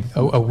 I'm thinking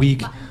a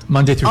week,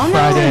 Monday through Oh,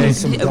 Friday.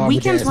 no.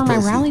 Weekends were my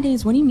rally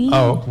days. What do you mean?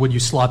 Oh, would you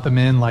slot them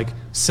in like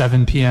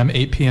 7 p.m.,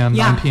 8 p.m.,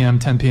 Yeah. 9 p.m.,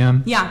 10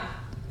 p.m.? Yeah.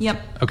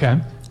 Yep.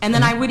 Okay. And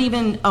then I would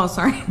even, oh,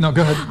 sorry. No,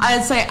 go ahead.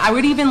 I'd say I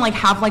would even like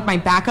have like my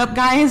backup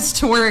guys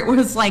to where it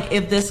was like,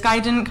 if this guy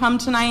didn't come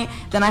tonight,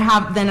 then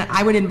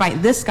I would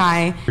invite this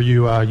guy. Are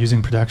you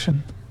using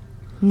protection?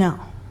 No.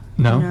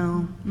 No?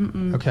 No.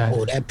 Mm-mm. Okay.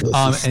 Oh, that pussy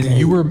And stink.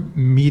 you were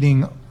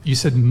meeting, you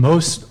said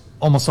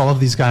almost all of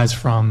these guys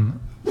from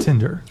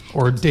Tinder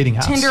or dating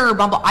apps. Tinder or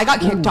Bumble. I got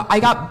kicked off.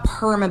 I got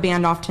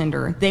perma-banned off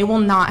Tinder. They will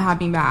not have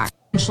me back.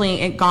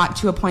 Eventually, it got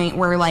to a point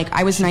where like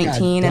I was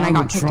 19 and I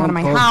got kicked out of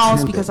my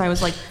house because I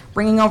was like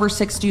bringing over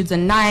 6 dudes a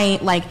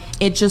night. Like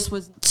it just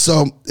was.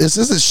 So it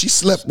says that she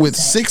slept with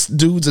 6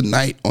 dudes a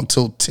night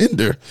until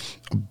Tinder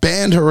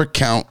banned her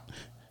account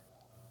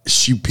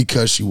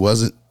because she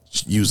wasn't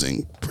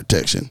using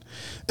protection.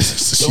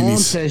 So Dawn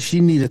says she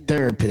need a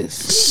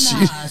therapist.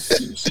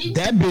 She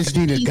That bitch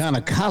need a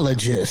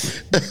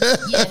gynecologist.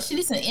 yeah, she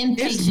needs an inpatient.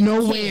 There's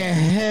no way in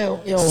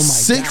hell. Oh my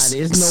Six- God.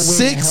 There's no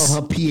way in six-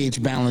 hell her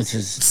pH balance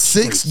is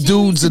 6 straight.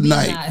 dudes a in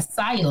night. an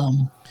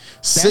asylum.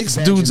 6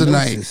 That's dudes a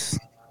night. vaginosis.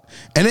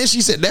 And then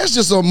she said that's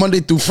just on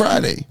Monday through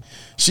Friday.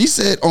 She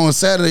said on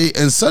Saturday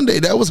and Sunday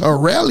that was her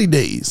rally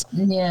days.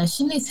 Yeah,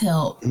 she needs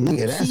help.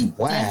 Nigga, that's She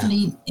wild.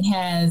 definitely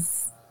has.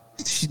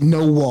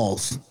 No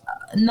walls.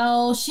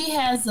 No, she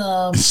has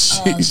a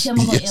She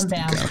chemical is the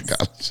imbalance.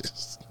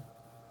 gynecologist.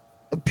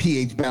 Her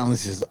pH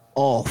balance is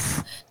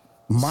off.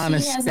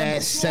 Minus She has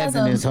that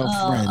 7 is her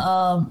friend.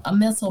 a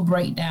mental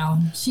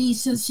breakdown.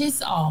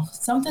 She's off.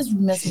 Something's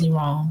mentally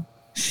wrong.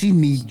 She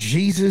needs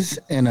Jesus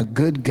and a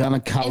good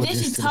gynecologist. And then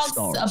she to talks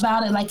start.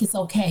 about it like it's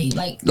okay.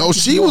 Like No, like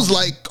it's she was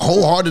normal. like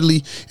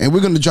wholeheartedly, and we're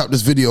going to drop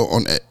this video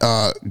on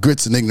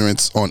Grits and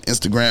Ignorance on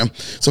Instagram.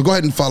 So go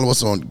ahead and follow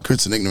us on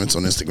Grits and Ignorance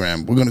on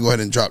Instagram. We're going to go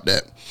ahead and drop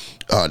that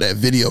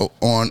video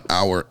on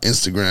our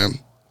Instagram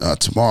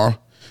tomorrow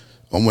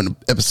on when the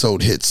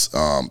episode hits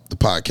the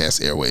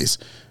podcast airways.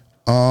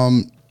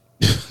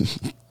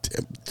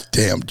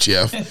 Damn,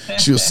 Jeff.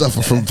 She'll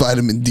suffer from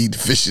vitamin D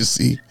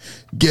deficiency.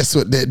 Guess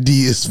what that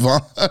D is,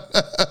 Vaughn?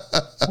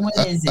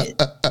 What is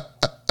it?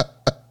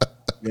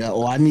 Yeah,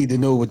 well, I need to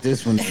know what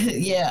this one is.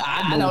 Yeah,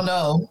 I don't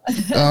know.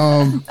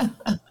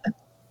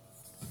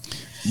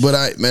 But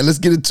all right, man, let's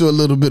get into a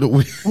little bit of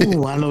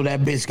Ooh, I know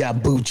that bitch got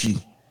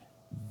Bucci.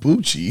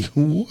 Bucci.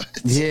 What?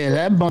 Yeah,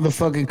 that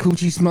motherfucking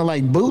coochie smell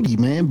like booty,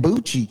 man.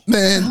 Bucci.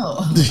 Man.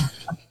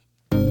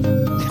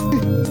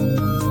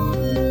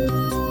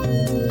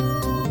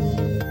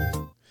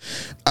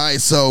 All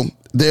right, so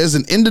there's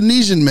an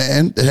Indonesian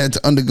man that had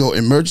to undergo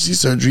emergency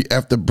surgery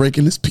after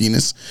breaking his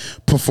penis,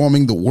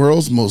 performing the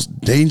world's most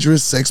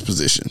dangerous sex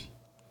position.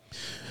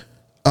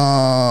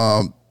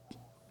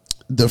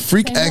 The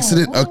freak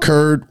accident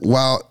occurred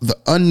while the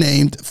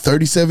unnamed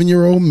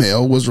 37-year-old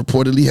male was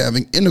reportedly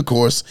having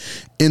intercourse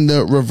in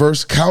the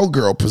reverse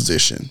cowgirl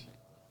position,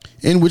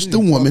 in which the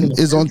woman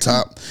is on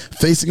top,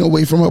 facing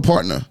away from her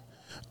partner.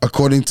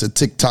 According to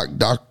TikTok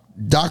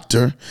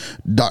Dr.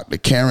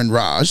 Karen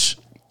Raj,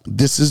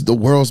 this is the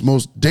world's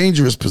most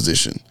dangerous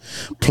position.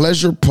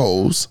 Pleasure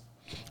pose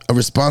are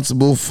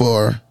responsible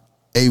for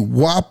a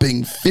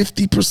whopping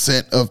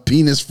 50% of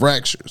penis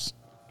fractures.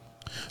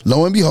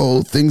 Lo and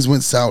behold, things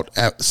went south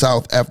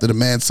after the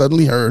man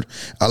suddenly heard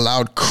a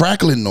loud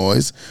crackling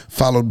noise,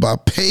 followed by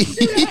pain.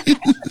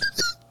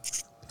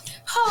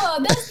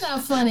 Oh, that's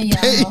not funny,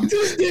 y'all.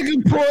 This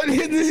nigga poured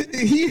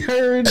he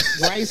heard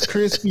Rice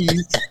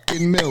Krispies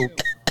in milk.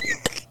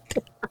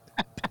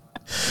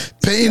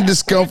 Pain,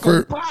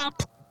 discomfort,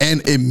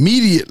 and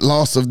immediate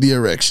loss of the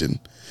erection.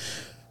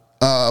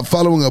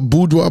 Following a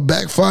boudoir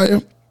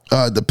backfire,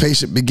 the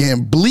patient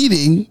began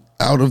bleeding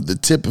out of the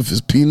tip of his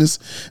penis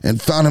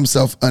and found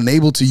himself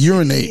unable to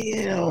urinate.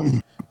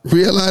 Damn.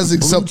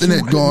 Realizing something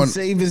had gone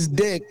Save his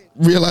dick.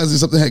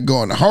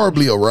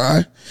 horribly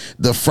awry,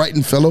 the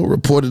frightened fellow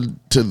reported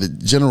to the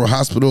General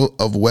Hospital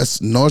of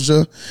West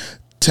Norja,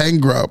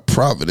 Tangra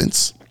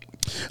Providence.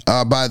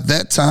 By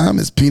that time,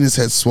 his penis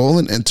had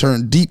swollen and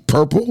turned deep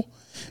purple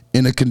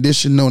in a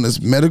condition known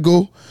as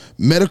medical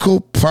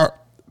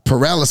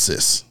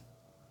paralysis,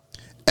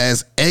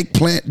 as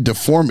eggplant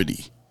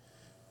deformity,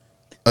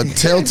 a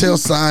telltale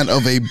sign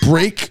of a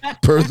break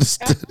per the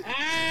study.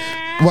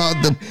 While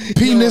the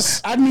penis,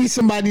 I need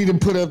somebody to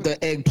put up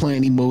the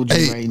eggplant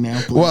emoji right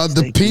now. Please. while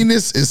the Thank you.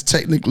 penis is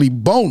technically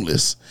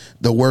boneless,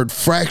 the word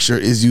fracture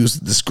is used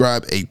to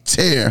describe a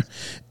tear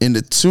in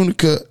the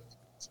tunica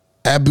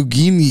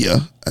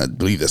abugenia, I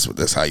believe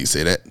that's how you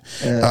say that.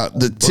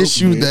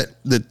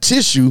 The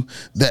tissue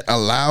that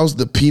allows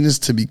the penis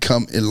to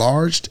become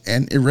enlarged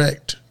and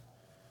erect.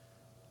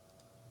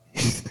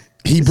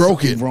 He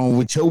broke it. Wrong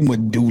with your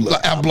medulla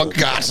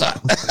oblongata.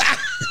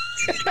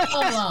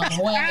 Hold on,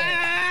 wait.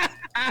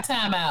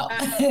 Time out.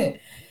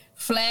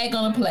 Flag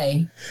on the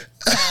play.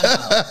 Time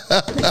out.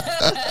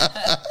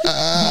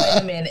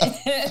 Wait a minute.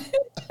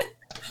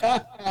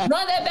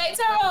 Run that back,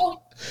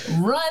 Taro.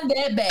 Run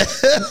that back.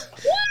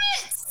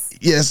 What?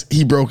 Yes,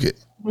 he broke it.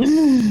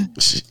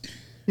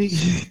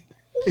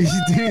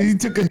 He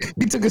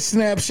took a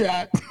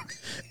snapshot.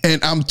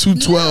 And I'm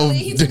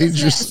 212,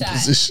 dangerous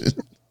position.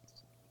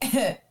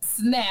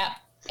 Snap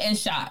and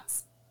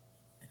shots.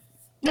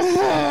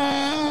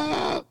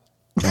 Oh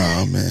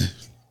man.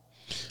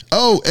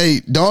 Oh,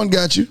 hey, Dawn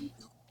got you.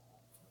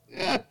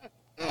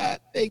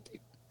 Thank you.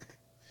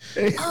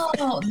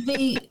 Oh,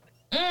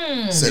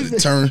 Said it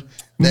turn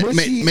that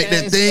make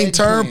that thing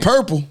turn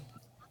purple.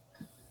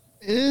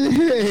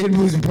 It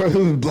was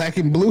black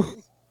and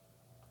blue.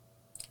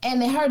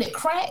 And they heard it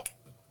crack.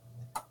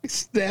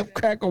 Snap,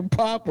 crackle,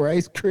 pop,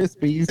 Rice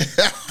Krispies.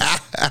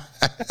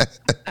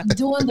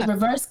 Doing the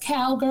reverse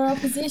cowgirl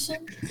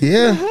position.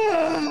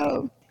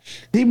 Yeah.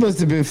 He must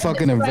have been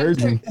fucking a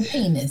virgin.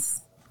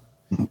 Penis.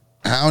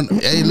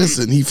 Hey,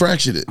 listen, he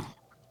fractured it.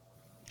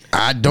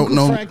 I don't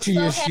know. Fracture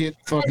your shit,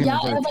 fucking.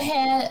 Y'all ever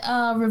had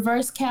a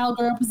reverse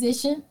cowgirl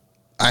position?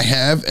 I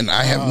have, and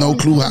I have no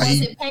clue how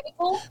Was it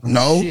painful?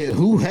 No. Shit,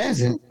 who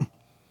hasn't?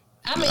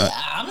 I mean,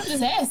 I'm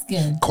just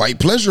asking. Quite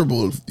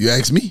pleasurable, if you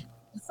ask me.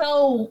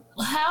 So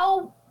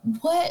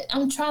what?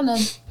 I'm trying to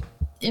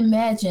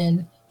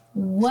imagine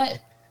what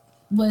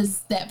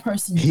was that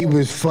person doing? He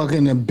was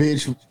fucking a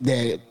bitch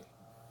that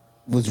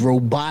was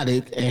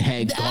robotic and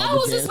had. I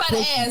was just about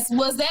to ask,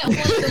 was that one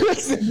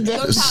of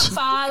your top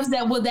fives?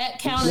 Would that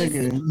count as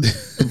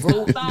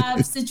the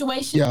 5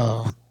 situation?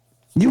 Yo,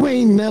 you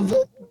ain't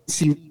never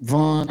see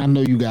Vaughn. I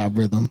know you got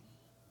rhythm,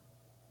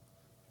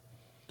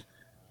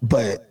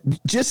 but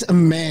just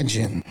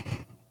imagine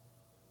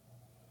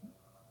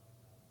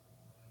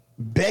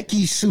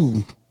Becky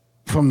Sue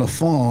from the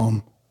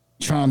farm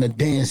trying to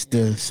dance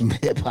to some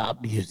hip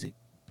hop music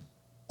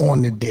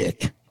on the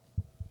deck.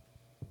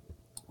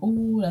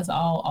 Ooh, that's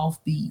all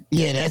offbeat.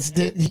 Yeah, that's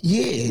the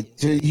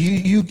So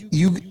you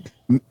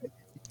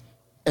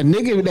a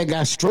nigga that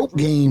got stroke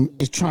game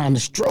is trying to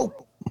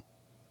stroke,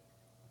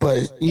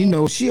 but you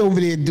know she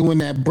over there doing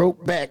that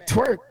broke back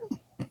twerk.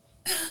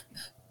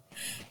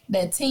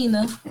 That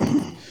Tina.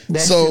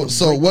 So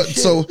what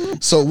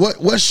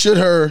should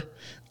her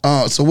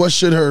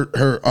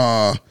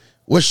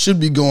what should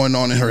be going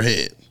on in her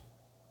head?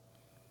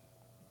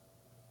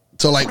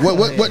 So like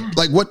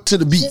what to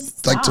the beat?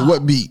 Like to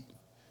what beat?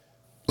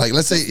 Like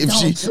let's say if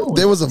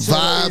there was a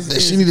vibe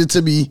that she needed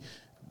to be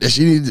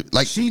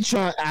like she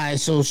tried. All right,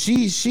 so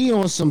she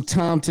on some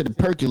time to the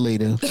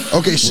percolator.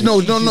 Okay,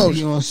 no.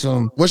 On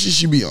some, what should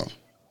she be on?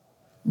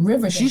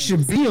 River. She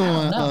should be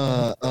on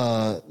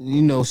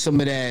some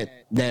of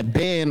that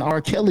band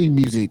R. Kelly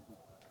music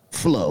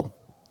flow.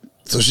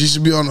 So she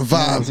should be on the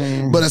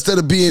vibe, but instead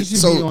of being she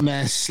should be on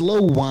that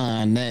slow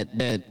wine,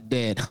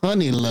 that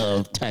honey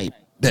love type,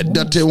 that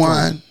dirty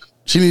wine.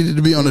 She needed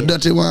to be on the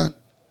dirty wine.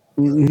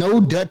 No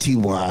dirty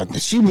wine.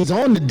 She was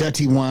on the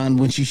dirty wine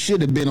when she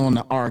should have been on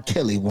the R.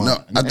 Kelly wine.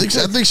 No, I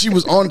think she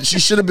was on. She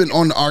should have been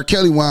on the R.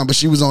 Kelly wine, but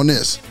she was on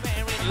this.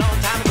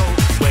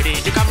 Where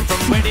did you come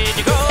from? Where did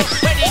you go?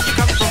 Where did you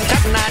come from?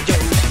 Cotton Eye Joe.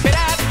 But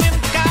I've been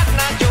Cotton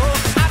Eye Joe.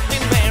 I've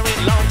been very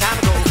long time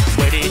ago.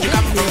 Where did you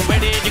come from? Where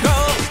did you go?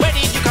 Where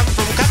did you come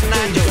from? Cotton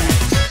Eye Joe.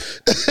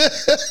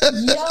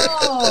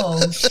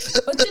 Yo,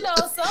 but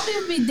some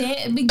people be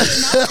getting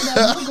off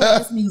that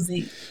bluegrass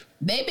music.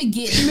 They be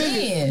getting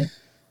in.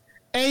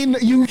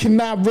 You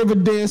cannot river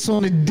dance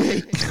on a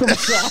dick. I'm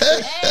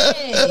sorry.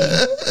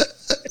 Hey,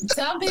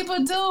 some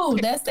people do.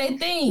 That's their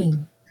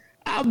thing.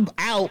 I'm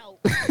out. Oh,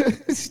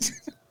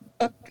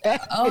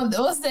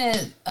 what's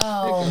that?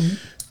 What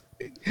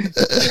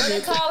do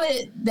you call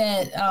it?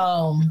 That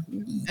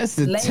that's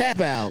the tap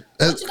out.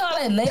 What you call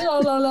that?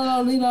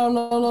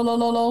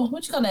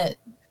 What you call that?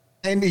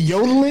 And the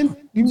yodeling?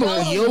 You put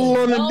a yodel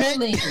on the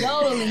dick?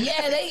 Yodeling.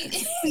 Yeah,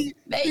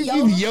 they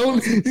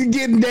yodeling.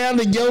 Getting down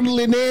to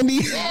yodeling,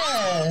 Andy.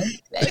 Yeah,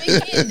 they be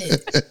getting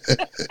it.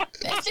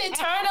 That shit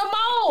turn them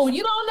on.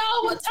 You don't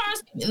know what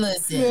turns people.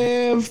 Listen.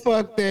 Man,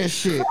 fuck that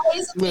shit.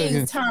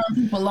 Things turn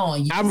people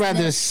on. I'd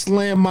rather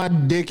slam my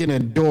dick in a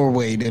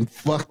doorway than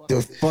fuck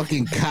the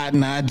fucking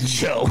Cotton Eye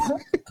Joe.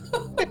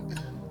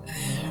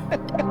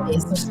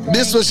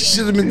 This what she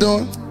should have been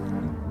doing?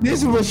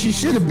 This is what she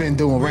should have been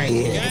doing right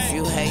here. If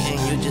you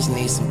hating, you just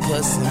need some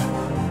pussy.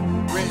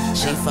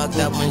 She fucked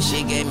up when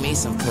she gave me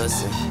some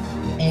pussy.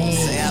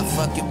 Say I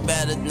fuck you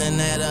better than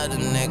that other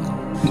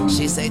nigga.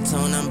 She say,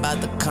 Tune, I'm about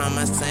to come.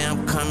 I say,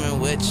 I'm coming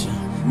with you.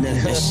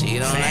 And she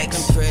don't like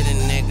them pretty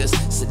niggas.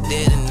 So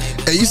did a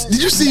nigga. Hey,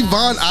 did you see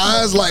Von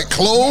eyes like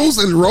close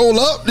and roll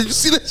up? Did you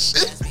see that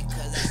shit?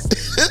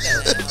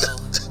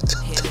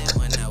 Hit it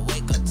when I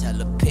wake up, tell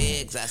the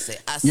pigs I say,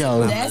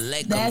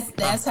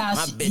 that's how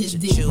his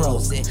dick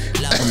broke. Did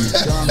not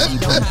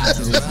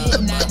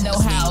know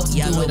how to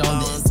do it on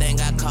this.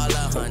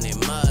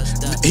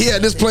 He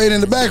had this playing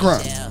in the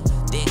background.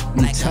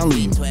 I'm telling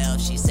you.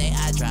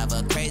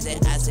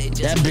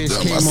 That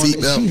bitch came on.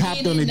 She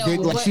hopped on the dick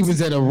like she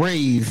was at a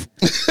rave.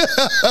 Yeah,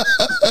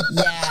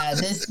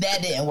 that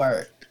didn't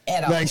work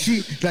at all. Like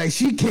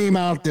she came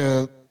out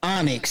the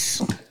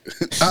Onyx.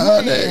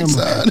 Onyx.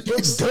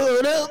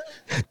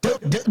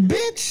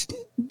 Bitch,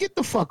 get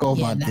the fuck off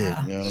my dick,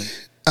 yo.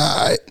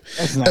 All right.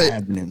 That's not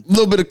happening. A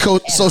little bit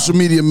of social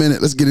media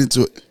minute. Let's get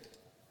into it.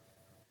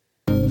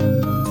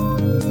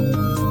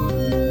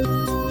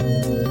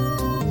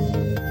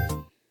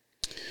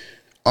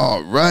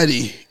 All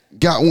righty.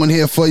 Got one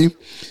here for you.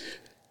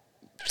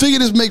 Figure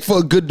this make for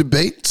a good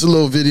debate. It's a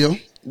little video.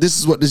 This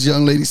is what this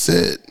young lady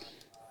said.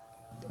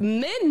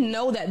 Men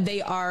know that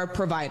they are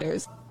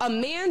providers. A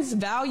man's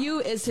value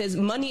is his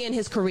money and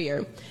his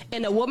career,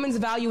 and a woman's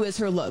value is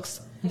her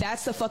looks.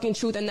 That's the fucking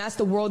truth, and that's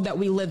the world that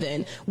we live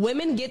in.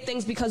 Women get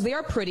things because they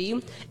are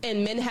pretty,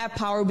 and men have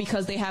power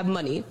because they have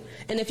money.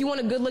 And if you want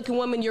a good-looking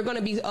woman, you're going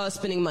to be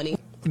spending money.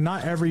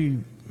 Not every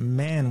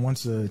man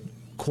wants a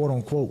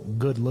quote-unquote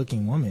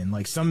good-looking woman.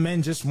 Like, some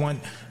men just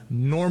want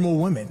normal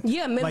women.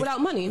 Yeah, men without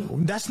money.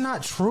 That's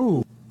not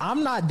true.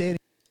 I'm not dating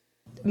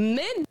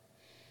men.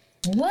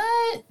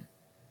 What?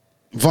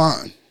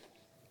 Vaughn,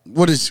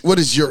 what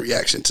is your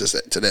reaction to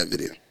that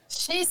video?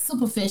 She's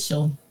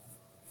superficial.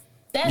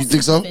 You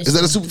think so? Is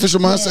that a superficial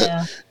mindset?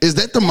 Yeah. Is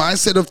that the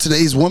mindset of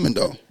today's woman,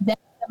 though?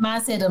 That's the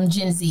mindset of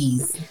Gen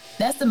Zs.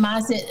 That's the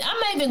mindset. I'm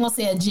not even gonna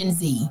say a Gen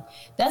Z.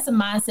 That's the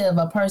mindset of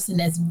a person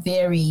that's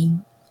very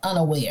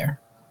unaware.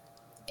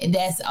 And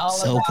that's all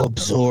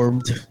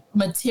self-absorbed,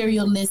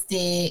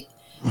 materialistic.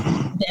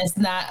 That's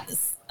not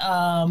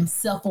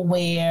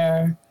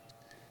self-aware.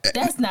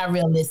 That's not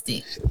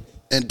realistic.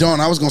 And Dawn,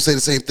 I was gonna say the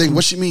same thing.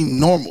 What she mean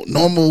normal?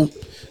 Normal?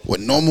 What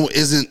normal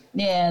isn't?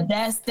 Yeah,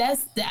 that's.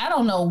 I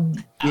don't know.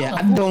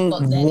 I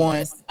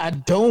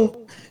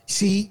don't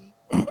see.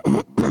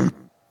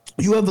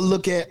 You ever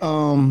look at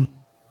old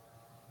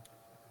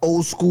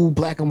school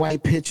black and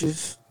white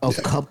pictures of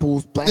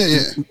couples, black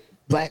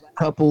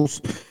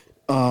couples?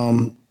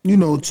 So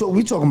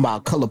we talking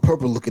about color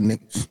purple looking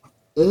niggas.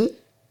 You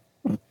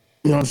know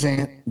what I'm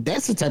saying?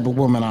 That's the type of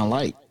woman I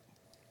like.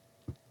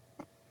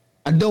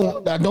 I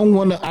don't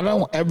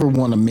ever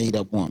want a made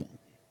up woman.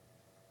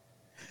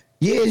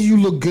 Yeah, you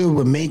look good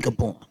with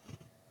makeup on,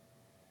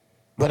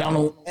 but I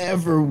don't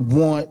ever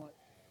want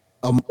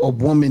a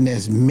woman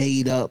that's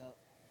made up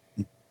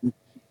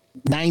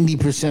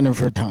 90% of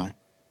her time.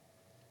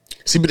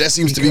 See, but that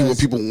seems to be what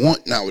people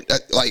want now.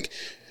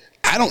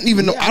 I don't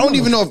even know. I don't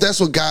even know if that's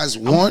what guys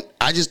want.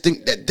 I just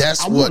think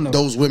that's what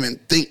those women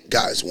think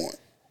guys want.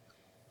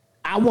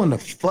 I want to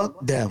fuck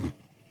them.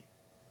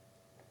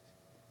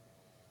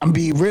 I'm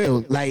being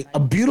real. Like a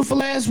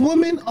beautiful ass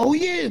woman. Oh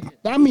yeah.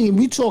 I mean,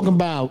 we talking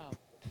about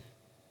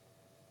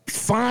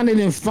finer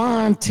than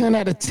fine, 10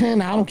 out of 10.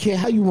 I don't care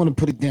how you want to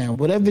put it down.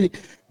 Whatever.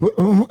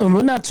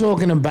 We're not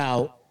talking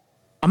about.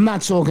 I'm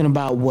not talking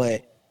about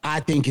what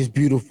I think is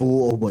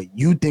beautiful or what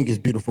you think is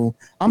beautiful.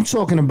 I'm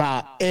talking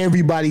about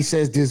everybody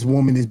says this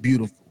woman is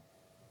beautiful.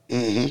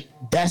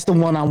 Mm-hmm. That's the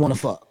one I want to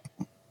fuck.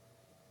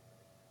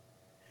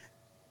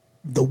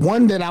 The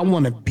one that I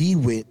want to be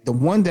with, the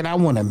one that I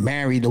want to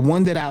marry, the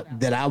one that I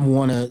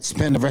want to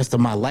spend the rest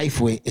of my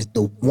life with is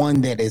the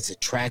one that is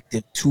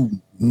attractive to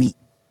me.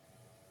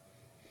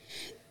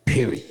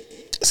 Period.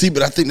 See,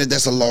 but I think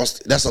that's a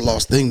lost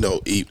thing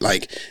though.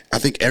 Like, I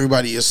think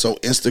everybody is so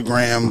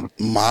Instagram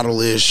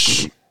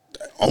model-ish,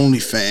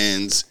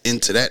 OnlyFans,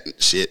 into that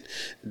shit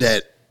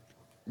that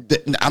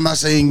I'm not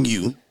saying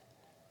you,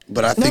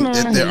 but I think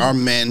that there are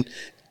men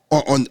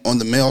on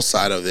the male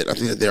side of it. I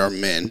think that there are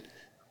men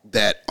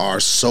that are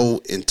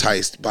so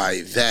enticed by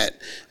that.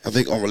 I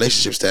think on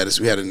Relationship Status,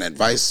 we had an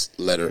advice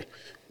letter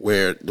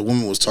where the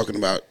woman was talking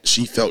about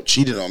she felt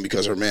cheated on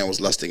because her man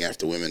was lusting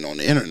after women on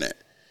the internet.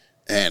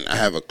 And I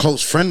have a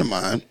close friend of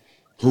mine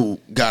who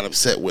got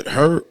upset with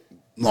her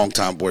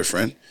longtime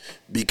boyfriend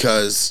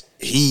because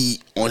he,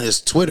 on his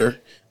Twitter,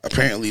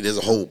 apparently there's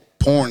a whole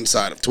porn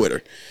side of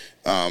Twitter.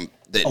 I'm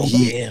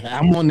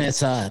on that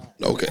side.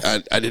 Okay,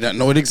 I did not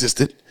know it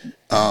existed.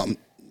 I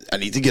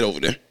need to get over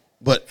there.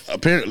 But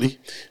apparently,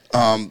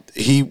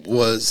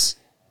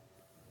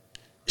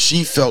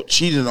 she felt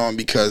cheated on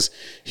because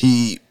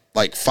he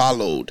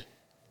followed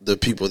the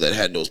people that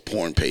had those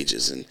porn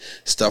pages and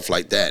stuff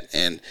like that.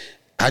 And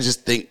I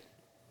just think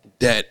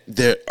that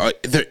there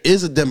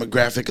is a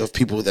demographic of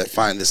people that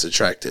find this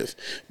attractive,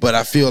 but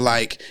I feel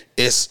like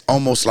it's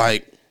almost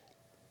like,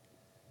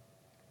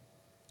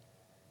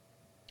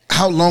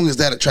 how long is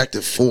that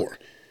attractive for?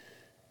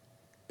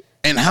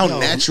 And how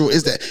natural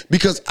is that?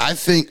 Because I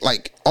think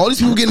all these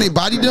people getting their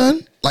body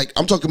done,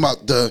 I'm talking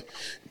about the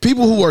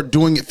people who are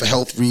doing it for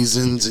health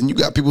reasons, and you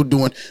got people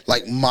doing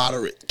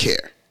moderate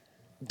care.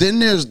 Then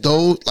there's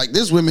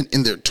there's women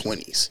in their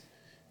 20s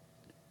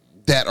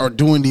that are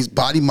doing these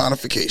body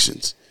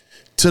modifications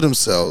to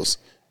themselves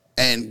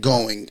and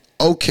going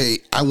okay,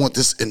 I want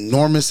this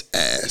enormous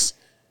ass,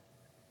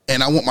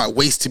 and I want my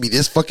waist to be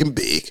this fucking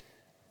big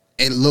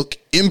and look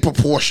in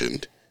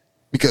proportioned,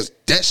 because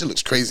that shit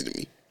looks crazy to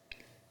me.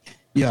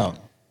 Yo,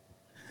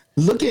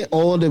 look at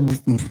all the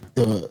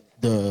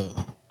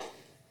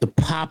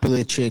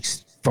popular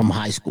chicks from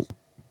high school.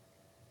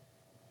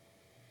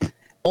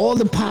 All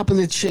the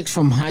popular chicks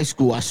from high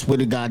school, I swear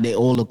to God, they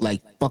all look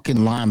like fucking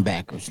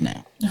linebackers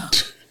now.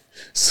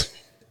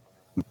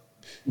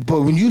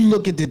 But when you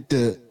look at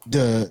the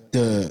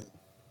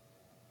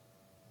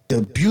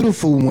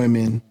beautiful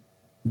women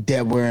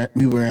that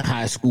we were in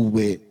high school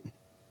with,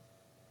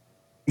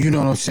 you know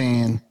what I'm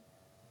saying?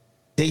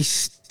 They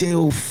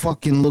still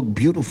fucking look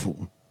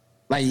beautiful.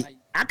 Like,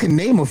 I can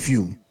name a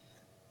few.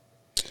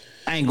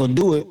 I ain't gonna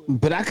do it,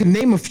 but I can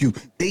name a few.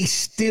 They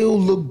still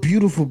look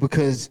beautiful,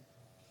 because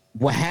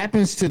what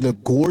happens to the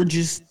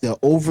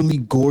overly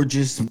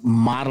gorgeous,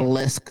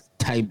 model-esque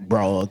type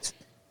broads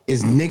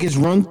is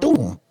niggas run through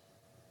them.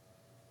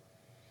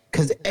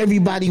 Because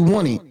everybody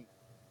want it.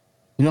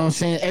 You know what I'm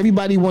saying?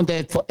 Everybody want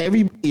that.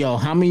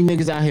 How many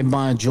niggas out here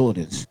buying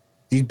Jordans?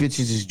 These bitches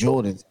is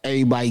Jordans.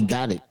 Everybody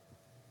got it.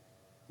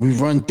 We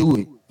run through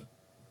it.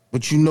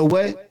 But you know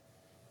what?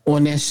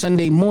 On that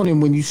Sunday morning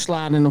when you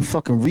slide in the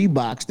fucking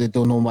Reeboks that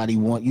don't nobody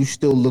want, you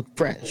still look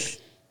fresh.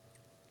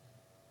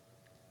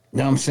 You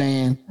know what I'm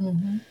saying?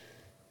 Mm-hmm.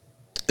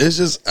 It's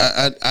just,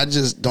 I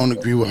just don't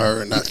agree with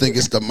her. And I think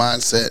it's the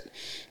mindset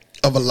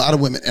of a lot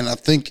of women. And I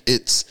think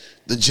it's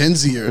the Gen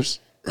Zers,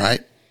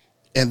 right?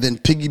 And then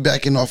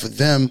piggybacking off of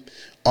them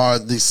are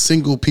the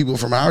single people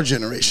from our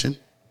generation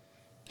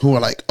who are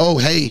like, oh,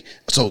 hey,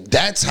 so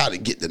that's how to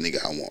get the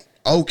nigga I want.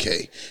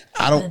 Okay.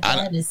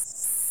 That is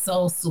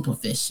so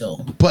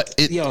superficial. But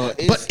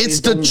it's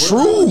the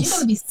truth. You're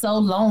gonna be so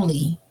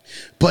lonely.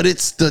 But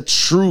it's the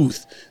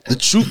truth.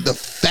 The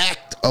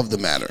fact of the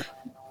matter.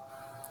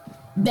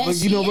 That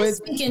she is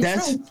speaking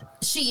truth.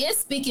 She is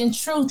speaking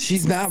truth.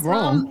 She's not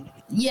wrong.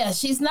 Yeah,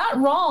 she's not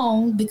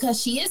wrong,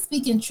 because she is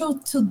speaking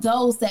truth to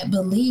those that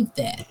believe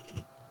that.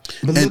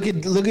 But look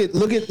at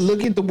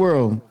the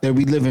world that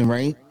we live in,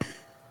 right?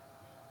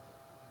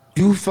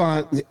 You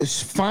find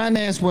fine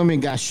ass women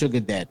got sugar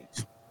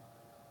daddies.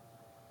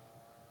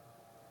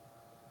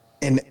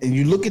 And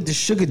you look at the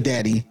sugar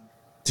daddy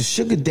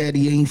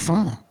ain't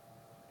fine.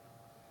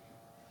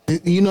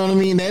 You know what I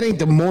mean? That ain't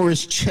the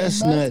Morris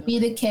Chestnut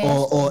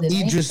or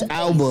Idris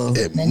Elba.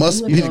 It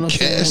must be the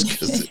cash,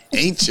 because it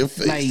ain't your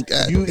face. Like,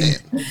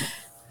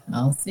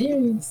 I'm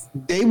serious.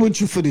 They want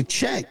you for the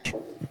check.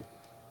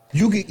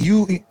 You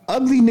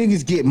ugly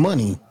niggas get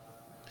money,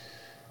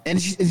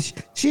 and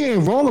she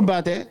ain't wrong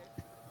about that.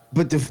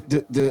 But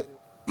the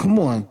come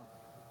on,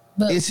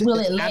 but will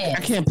it last?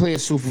 I can't play a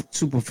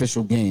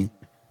superficial game.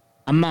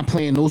 I'm not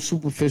playing no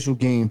superficial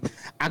game.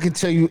 I can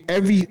tell you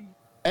every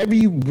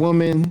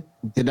woman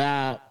that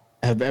I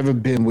have ever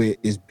been with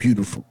is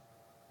beautiful,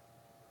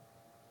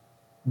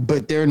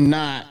 but they're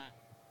not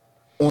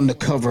on the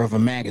cover of a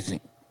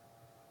magazine.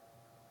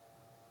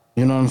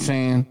 You know what I'm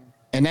saying?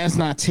 And that's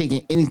not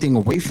taking anything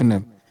away from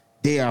them.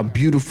 They are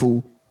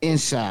beautiful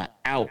inside,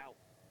 out,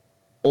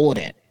 all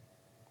that.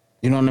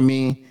 You know what I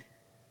mean?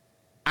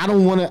 I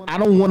don't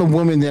want a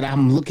woman that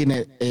I'm looking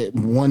at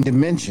one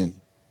dimension.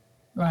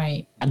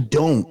 Right. I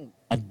don't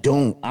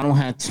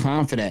have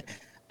time for that.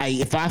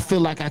 If I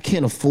feel like I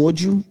can't afford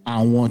you, I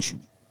don't want you.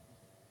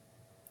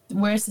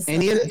 Where's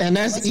the and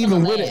that's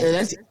even with it.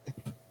 That's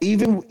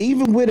even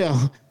with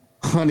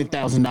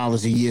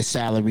 $100,000 a year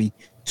salary,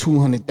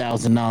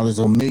 $200,000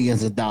 or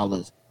millions of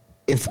dollars.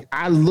 If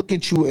I look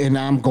at you and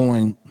I'm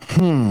going,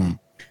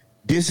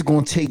 this is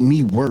gonna take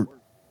me work.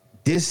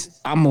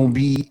 I'm gonna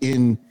be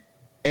in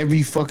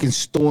every fucking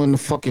store in the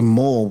fucking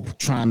mall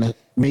trying to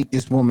make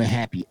this woman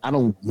happy. I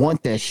don't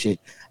want that shit.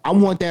 I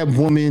want that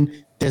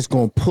woman that's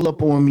gonna pull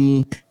up on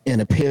me in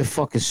a pair of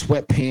fucking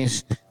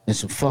sweatpants and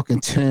some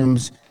fucking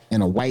Timbs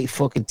and a white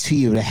fucking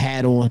tee with a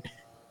hat on,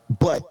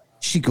 but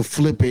she could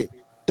flip it,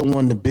 throw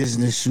on the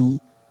business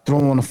suit,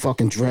 throw on a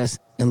fucking dress,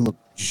 and look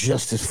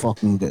just as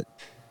fucking good.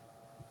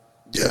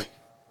 Yeah.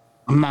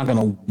 I'm not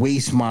gonna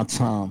waste my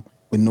time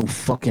with no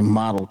fucking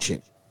model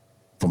chick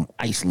from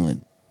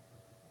Iceland.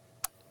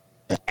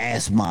 The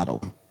ass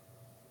model.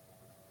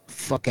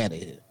 Fuck out of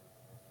here.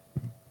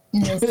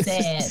 And it's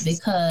sad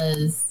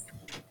because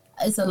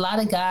it's a lot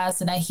of guys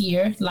that I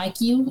hear, like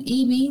you,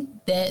 Evie,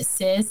 that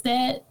says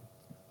that,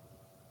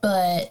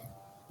 but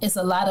it's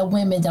a lot of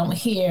women don't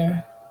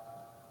hear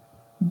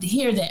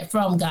that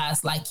from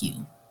guys like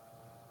you.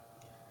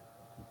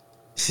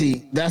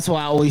 See, that's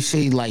why I always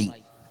say, like,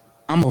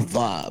 I'm a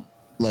vibe.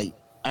 Like,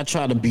 I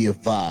try to be a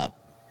vibe.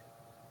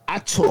 I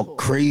talk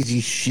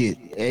crazy shit.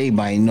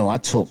 Everybody know I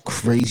talk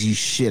crazy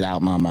shit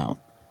out my mouth.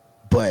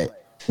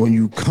 But when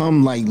you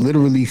come, like,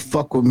 literally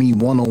fuck with me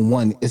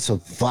one-on-one, it's a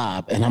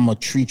vibe, and I'm gonna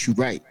treat you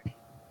right.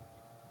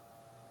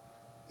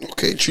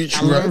 Okay, treat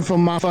you right. I learn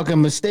from my fucking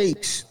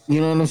mistakes.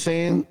 You know what I'm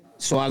saying?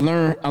 So I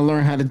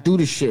learn how to do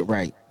this shit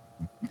right.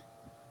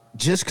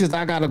 Just because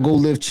I gotta go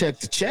live check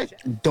to check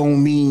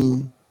don't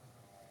mean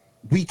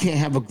we can't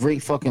have a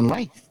great fucking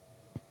life.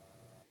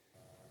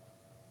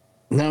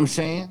 You know what I'm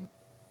saying?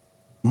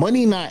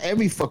 Money not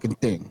every fucking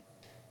thing.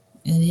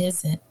 It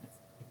isn't.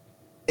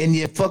 And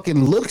your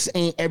fucking looks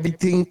ain't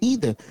everything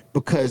either.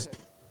 Because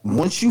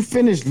once you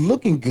finish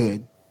looking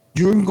good,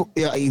 you're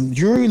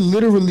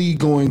literally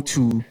going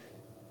to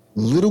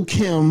Lil'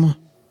 Kim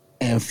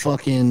and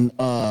fucking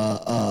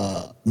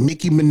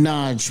Nicki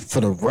Minaj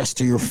for the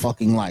rest of your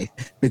fucking life,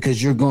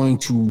 because you're going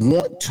to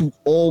want to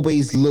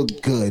always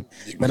look good.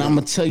 But I'm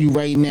gonna tell you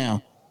right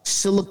now,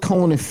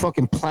 silicone and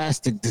fucking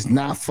plastic does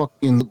not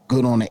fucking look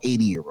good on an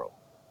 80-year-old.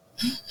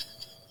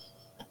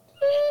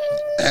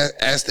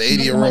 Ask the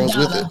 80-year-olds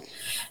with it.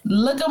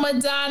 Look at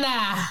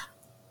Madonna.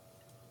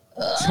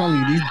 I'm telling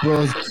you, these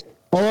girls,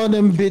 all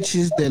them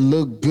bitches that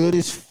look good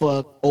as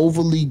fuck,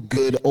 overly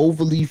good,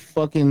 overly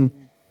fucking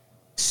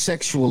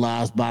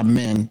sexualized by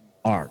men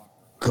are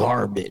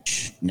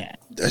garbage now.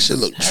 That shit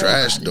look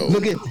trash though.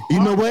 Look at, you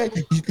know what?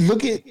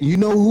 You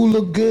know who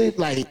look good?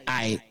 Like,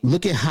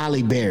 look at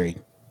Halle Berry.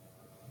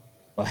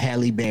 Or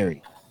Halle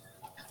Berry.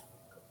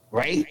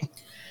 Right?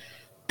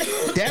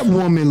 That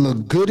woman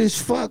look good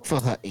as fuck for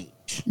her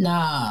age.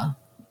 Nah.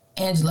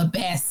 Angela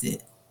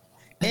Bassett.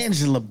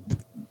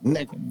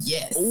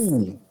 Yes.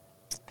 Ooh.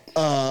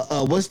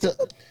 What's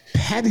the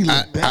Patti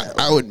LaBelle?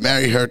 I would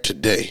marry her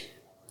today.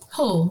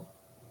 Who?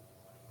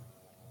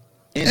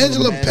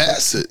 Angela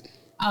Bassett.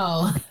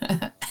 Oh,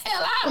 hell,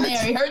 I'll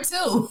marry her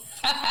too.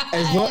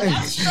 As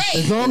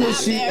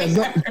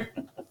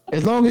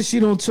long as she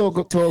don't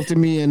talk to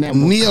me in that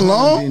Nia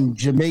Long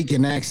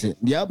Jamaican accent.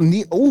 Yep.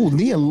 Nia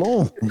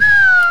Long.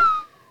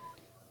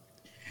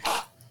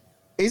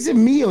 Is it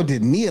me or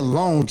did Nia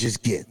Long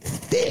just get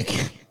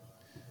thick?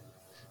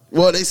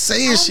 Well, they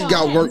saying she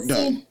got work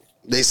done.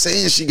 They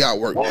saying she got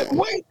work done.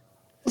 Wait.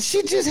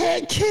 She just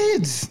had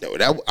kids. No,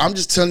 I'm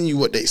just telling you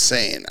what they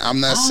saying. I'm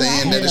not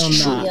saying that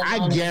it's true.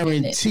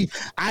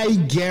 I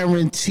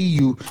guarantee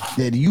you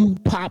that you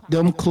pop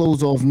them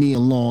clothes off Nia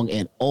Long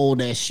and all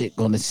that shit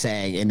gonna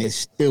sag and it's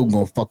still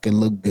gonna fucking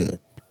look good.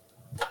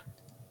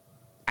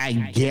 I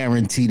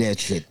guarantee that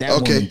shit.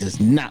 That woman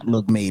does not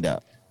look made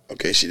up.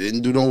 Okay, she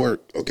didn't do no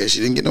work. Okay, she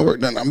didn't get no work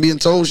done. I'm being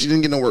told she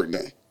didn't get no work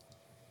done.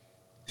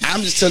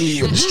 I'm just telling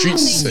you what the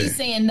streets say. He's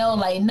saying no,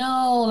 tell me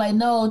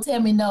no, tell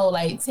me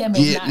not so.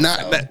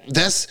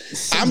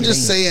 I'm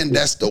just saying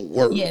that's the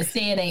word. Yeah,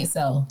 say it ain't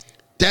so.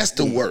 That's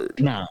the word.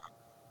 Nah.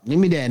 Give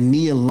me that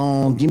Nia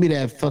Long. Give me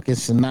that fucking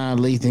Sanaa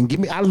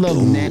Lathan. I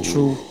love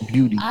natural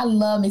beauty. I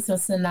love me some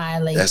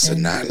Sanaa Lathan. That's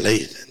Sanaa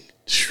Lathan.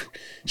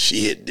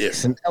 She hit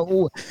different.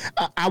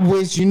 I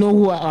wish, you know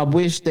who I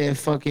wish that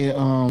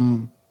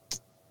fucking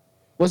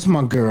what's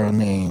my girl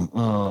name?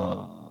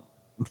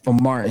 From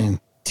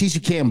Martin.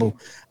 Tisha Campbell.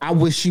 I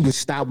wish she would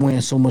stop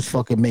wearing so much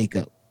fucking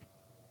makeup.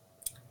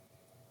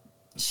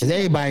 Cause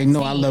everybody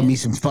know I love me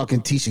some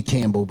fucking Tisha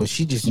Campbell, but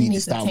she just needs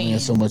to stop wearing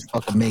so much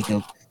fucking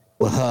makeup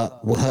with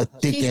her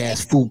thick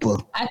ass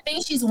fupa. I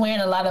think she's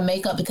wearing a lot of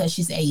makeup because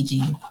she's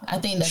aging. I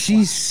think that's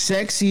she's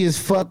sexy as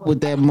fuck with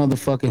that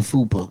motherfucking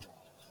fupa.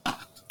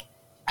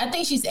 I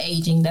think she's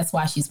aging. That's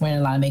why she's wearing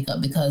a lot of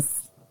makeup,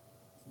 because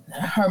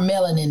her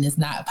melanin is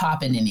not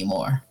popping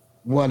anymore.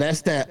 Well,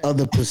 that's that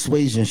other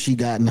persuasion she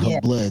got in her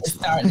blood. It's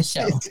starting to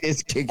show.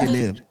 It's kicking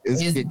in.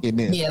 It's kicking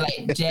in. Yeah,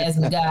 like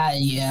Jasmine Guy.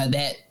 Yeah,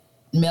 that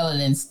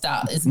melanin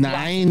stop.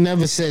 I ain't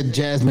never said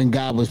Jasmine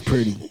Guy was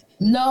pretty.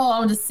 No,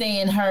 I'm just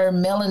saying her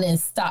melanin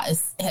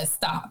has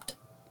stopped.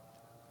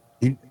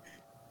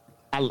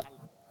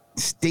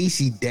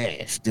 Stacey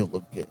Dash still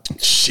look good.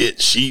 Shit,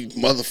 she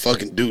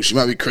motherfucking do. She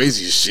might be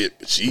crazy as shit,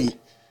 but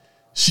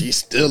she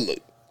still look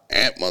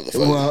at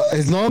motherfucker. Well,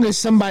 as long as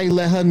somebody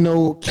let her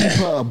know, keep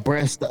her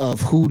abreast of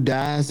who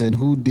dies and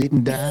who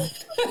didn't die.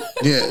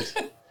 Yeah,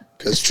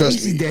 because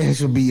trust me,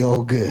 Dash will be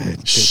all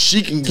good.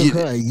 She can get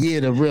her a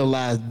year to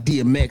realize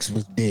DMX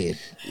was dead.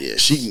 Yeah,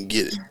 she can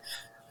get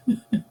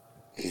it.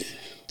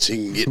 She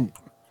can get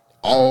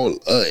all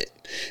of it.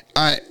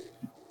 All right,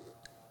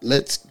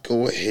 let's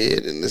go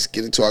ahead and let's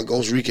get into our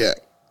Ghost recap.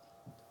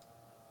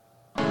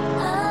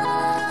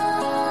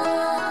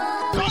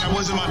 No, that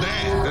wasn't my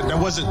dad. That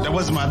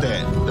wasn't my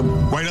dad.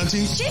 Right, auntie?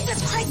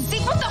 Jesus Christ,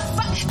 Zeke, what the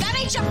fuck? That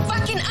ain't your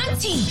fucking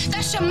auntie.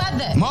 That's your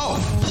mother. Mo,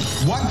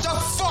 what the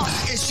fuck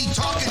is she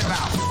talking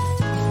about?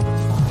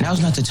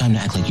 Now's not the time to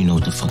act like you know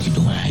what the fuck you're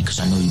doing, right? Because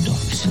I know you don't.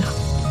 Listen up.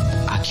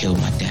 I killed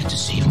my dad to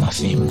save my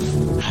family,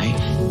 right?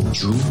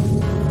 Drew,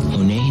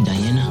 Monet,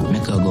 Diana,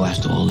 Mecca will go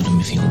after all of them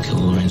if he don't kill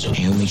Lorenzo. And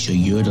he'll make sure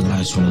you're the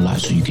last one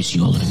alive so you can see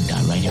all of them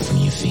die right in front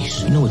of your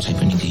face. You know what type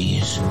of nigga he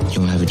is. You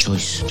don't have a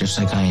choice, just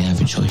like I ain't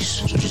have a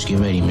choice. So just get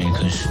ready, man,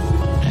 because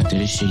after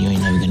this shit, you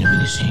ain't never gonna be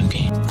the same,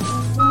 Kane.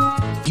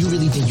 You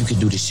really think you could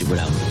do this shit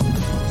without me?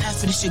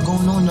 Half of this shit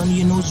going on, none of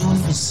your nose you don't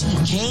even see.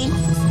 Kane,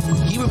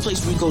 he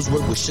replaced Rico's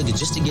work with Sugar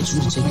just to get you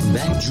to take him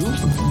back. Drew,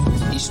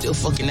 he's still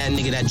fucking that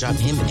nigga that dropped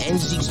him and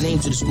Zeke's name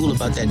to the school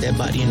about that dead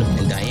body.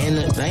 And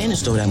Diana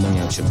stole that money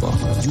out your bar.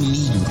 You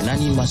need me, and I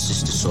need my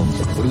sister, so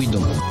what are we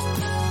doing?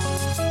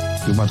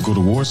 You about to go to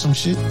war or some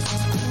shit?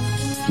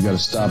 You gotta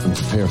stop and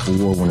prepare for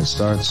war when it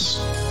starts.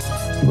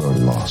 You've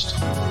already lost.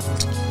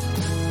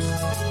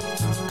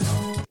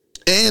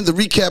 And And the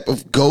recap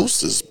of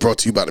Ghost is brought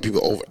to you by the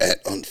people over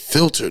at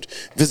Unfiltered.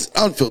 Visit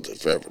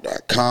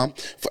unfilteredforever.com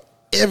for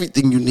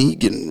everything you need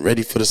getting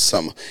ready for the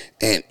summer.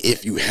 And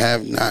if you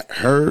have not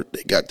heard,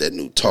 they got that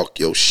new Talk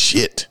Your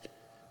Shit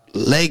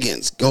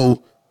leggings.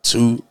 Go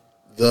to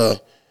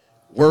the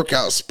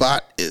workout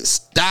spot in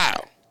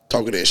style.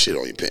 Talking that shit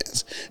on your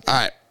pants. All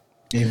right.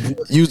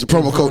 Use the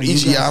promo code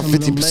EGI,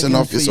 15%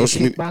 off your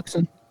social media.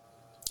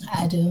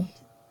 I do.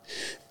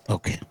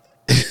 Okay.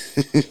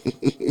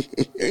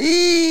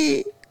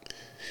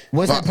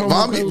 What's that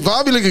promo code?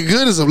 Von be looking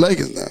good in some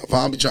leggings now.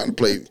 Von be trying to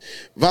play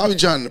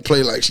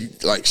like she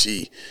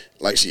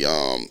what's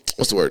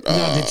the word? You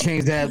have to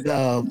change that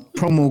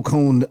promo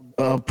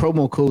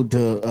code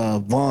to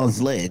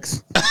Von's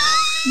legs.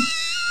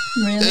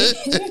 Really?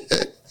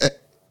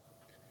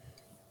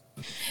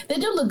 They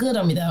do look good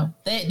on me though.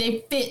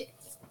 They fit.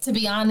 To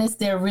be honest,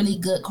 they're really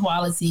good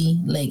quality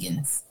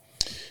leggings.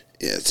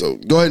 Yeah, so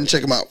go ahead and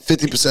check them out.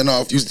 50%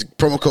 off. Use the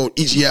promo code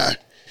EGI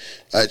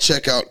at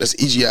checkout. That's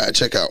EGI at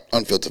checkout.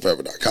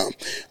 Unfilteredforever.com.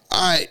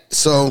 All right,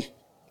 so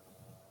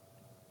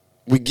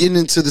we're getting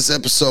into this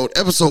episode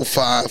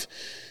 5.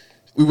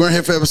 We weren't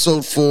here for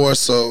episode 4,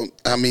 so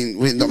I mean,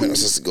 we don't make no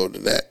sense to go to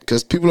that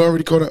because people are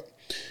already caught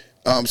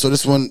up. So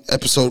this one,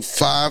 episode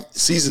 5,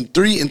 season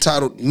 3,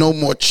 entitled "No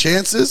More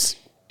Chances."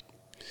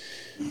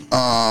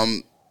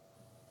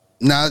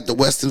 Now that the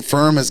Weston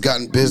firm has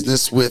gotten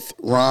business with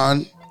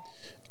Ron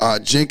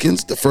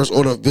Jenkins, the first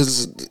order of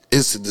business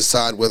is to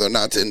decide whether or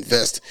not to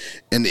invest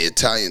in the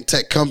Italian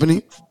tech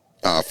company.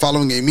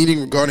 Following a meeting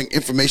regarding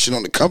information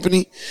on the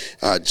company,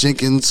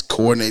 Jenkins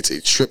coordinates a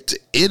trip to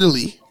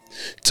Italy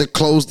to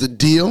close the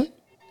deal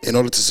in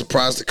order to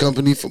surprise the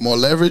company for more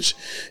leverage.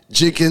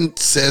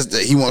 Jenkins says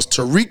that he wants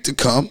Tariq to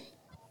come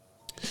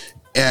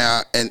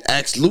and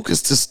asks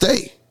Lucas to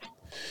stay.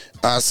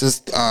 Since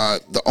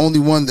the only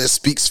one that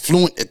speaks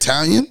fluent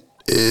Italian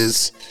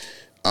is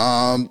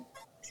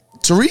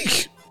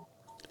Tariq.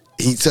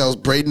 He tells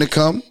Brayden to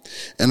come.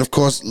 And, of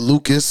course,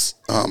 Lucas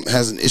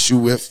has an issue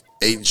with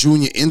a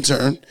junior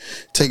intern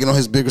taking on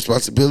his big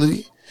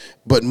responsibility,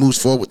 but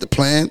moves forward with the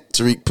plan.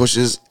 Tariq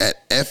pushes at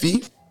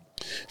Effie.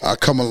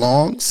 Come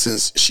along,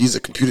 since she's a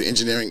computer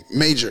engineering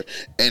major.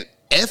 And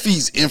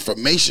Effie's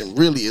information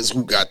really is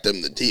who got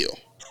them the deal.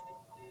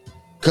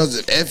 Because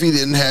if Effie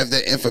didn't have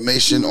that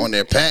information on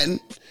their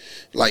patent,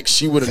 like,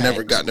 she would have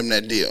never got them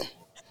that deal.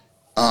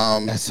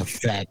 That's a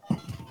fact.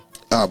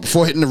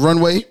 Before hitting the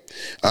runway,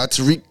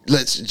 Tariq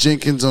lets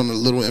Jenkins on the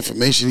little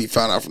information he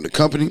found out from the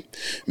company.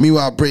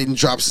 Meanwhile, Brayden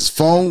drops his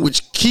phone,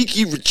 which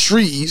Kiki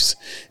retrieves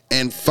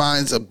and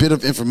finds a bit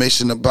of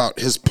information about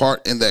his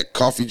part in that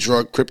coffee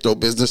drug crypto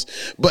business.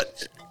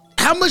 But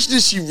how much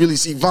did she really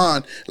see?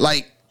 Von,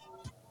 like,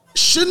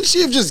 shouldn't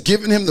she have just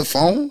given him the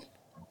phone?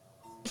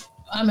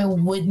 I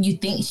mean, wouldn't you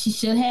think she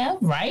should have,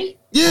 right?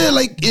 Yeah,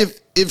 like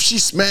if she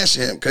smashed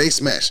him, could they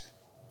smash him?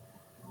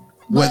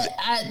 But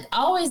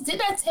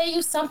did I tell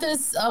you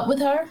something's up with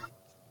her?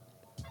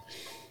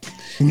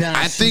 Nah,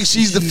 I think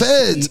she's the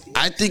feds.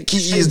 I think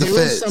Kiki is the feds.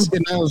 There is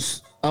something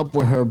else up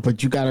with her,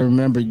 but you got to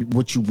remember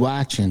what you're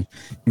watching.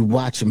 You're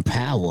watching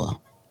Power.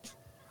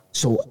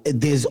 So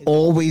there's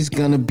always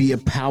going to be a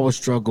power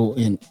struggle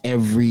in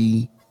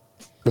every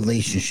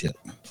relationship.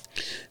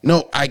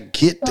 No, I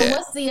get that. So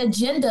what's the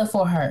agenda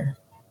for her?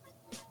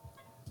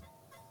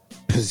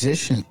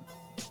 Position.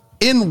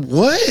 In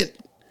what?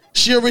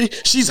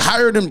 She's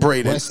higher than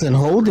Brayden. Weston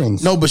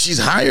Holdings. No, but she's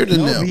higher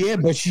than them. Yeah,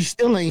 but she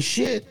still ain't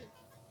shit.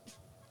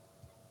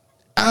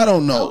 I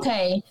don't know.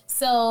 Okay,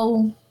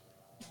 so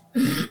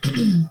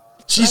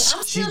she's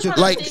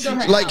like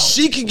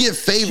she can get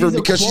favor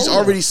because she's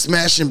already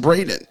smashing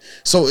Brayden.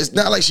 So it's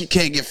not like she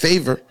can't get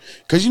favor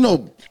because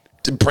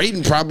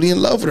Brayden probably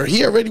in love with her.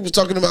 He already was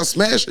talking about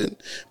smashing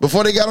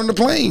before they got on the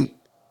plane.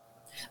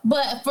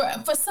 But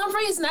for some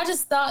reason, I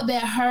just thought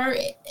that her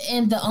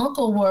and the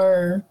uncle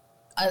were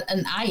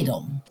an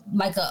item,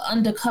 like an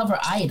undercover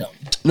item.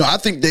 No, I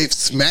think they've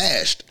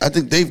smashed. I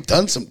think they've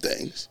done some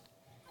things.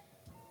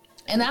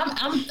 And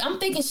I'm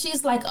thinking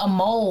she's like a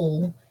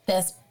mole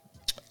that's.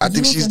 I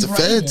think she's the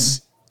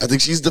feds. I think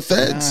she's the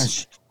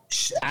feds.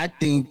 I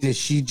think that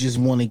she just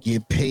want to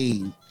get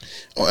paid.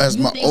 Or as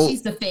you my think old,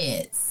 she's the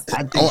feds.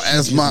 I think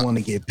she just want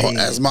to get paid.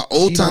 As my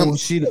old time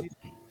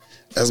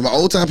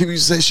people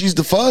used to say, she's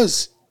the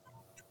fuzz.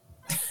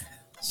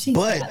 She's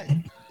not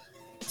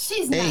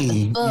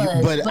the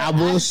fuzz. But I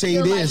will say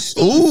this.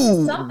 Like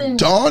ooh,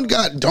 Dawn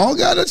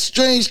got a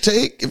strange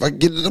take. If I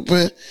get it up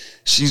here,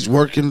 she's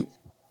working.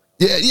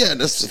 Yeah,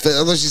 that's the feds.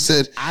 I thought she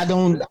said. I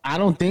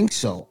don't think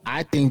so.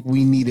 I think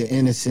we need an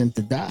innocent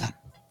to die.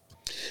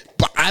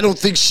 But I don't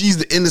think she's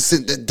the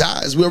innocent that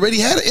dies. We already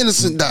had an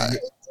innocent die.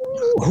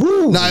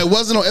 Now, it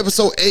wasn't on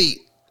episode 8,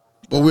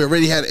 but we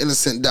already had an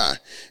innocent die.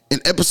 In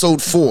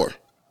episode 4.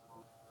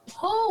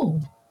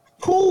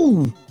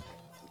 Who?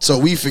 So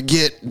we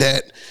forget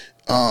that,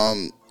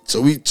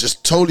 we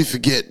just totally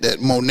forget that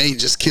Monet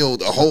just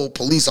killed a whole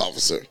police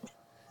officer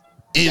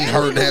in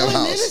her damn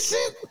house.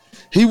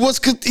 He was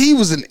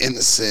an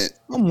innocent.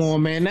 Come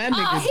on, man. That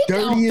nigga's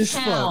dirty as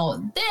fuck.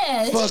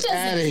 Fuck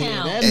out of here.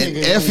 That And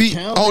nigga Effie,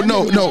 don't count. oh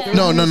That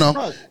nigga no.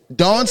 fuck.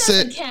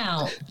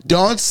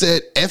 Dawn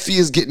said Effie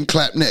is getting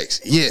clapped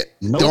next. Yeah.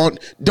 Nope.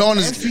 Dawn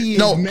is Effie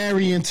no is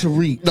marrying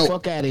Tariq. No.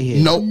 Fuck out of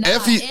here. No,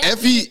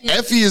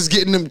 Effie is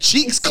getting them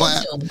cheeks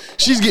clapped.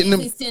 She's getting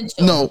them.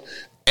 No,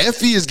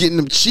 Effie is getting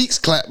them cheeks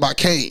clapped by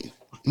Kane.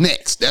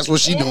 Next, that's what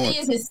she's doing. Effie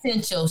is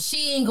essential.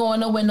 She ain't going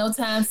nowhere no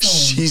time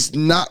soon. She's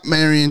not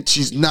marrying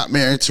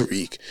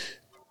Tariq.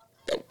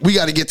 We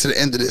got to get to the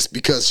end of this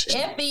because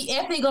Effie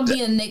gonna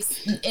be in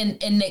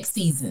next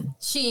season.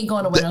 She ain't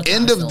going nowhere. The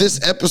end of this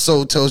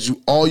episode tells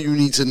you all you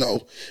need to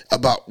know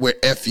about where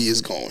Effie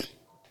is going.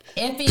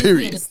 Effie is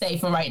here to stay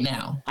for right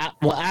now.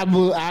 I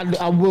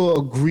will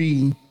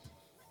agree,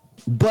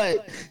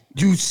 but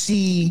you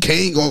see,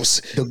 Kane gonna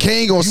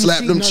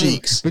slap them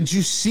cheeks. But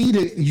you see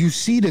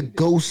the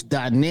ghost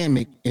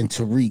dynamic in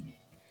Tariq.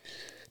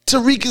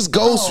 Tariq is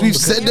ghost. We've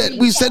said that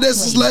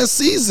since last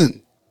season.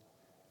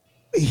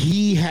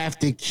 He have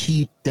to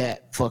keep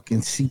that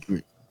fucking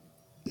secret.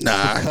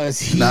 Nah, because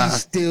he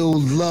still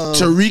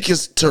loves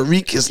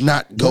Tariq is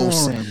not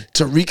ghost. Lauren.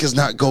 Tariq is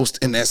not ghost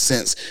in that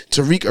sense.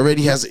 Tariq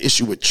already has an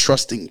issue with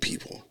trusting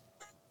people.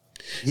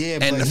 Yeah,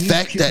 and but the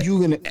fact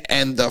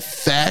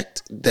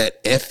that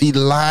Effie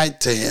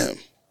lied to him.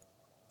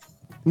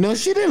 No,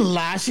 she didn't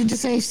lie. She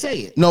just ain't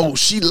say it. No,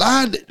 she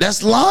lied.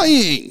 That's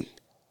lying.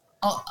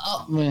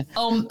 Omitting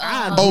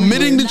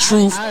the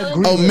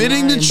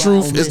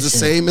truth is the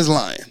same as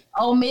lying.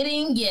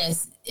 Omitting,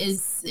 yes,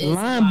 is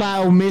lying by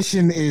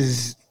omission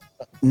is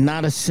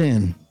not a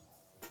sin.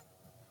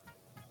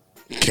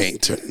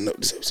 Can't turn the note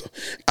this episode.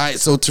 All right,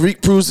 so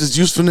Tariq proves his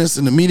usefulness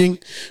in the meeting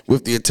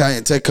with the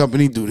Italian tech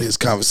company due to his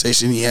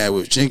conversation he had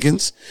with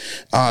Jenkins.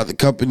 The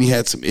company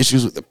had some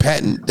issues with the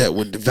patent that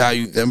would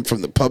devalue them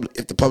from the public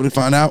if the public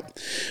found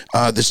out.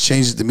 This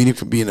changes the meeting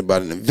from being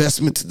about an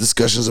investment to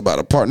discussions about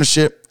a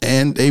partnership,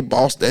 and they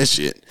bossed that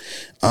shit.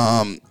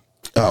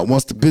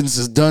 Once the business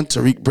is done,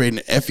 Tariq, Braden,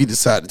 and Effie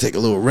decide to take a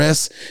little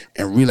rest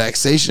and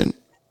relaxation.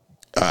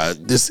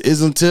 This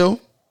is until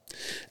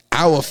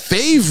our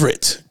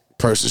favorite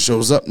person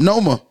shows up,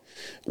 Noma,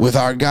 with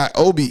our guy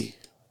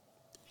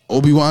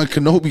Obi-Wan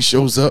Kenobi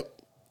shows up.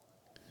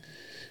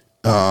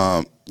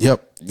 Dawn.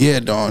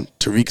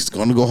 Tariq is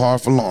going to go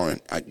hard for Lauren.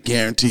 I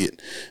guarantee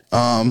it.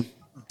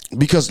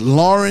 Because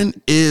Lauren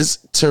is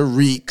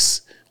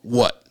Tariq's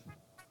what?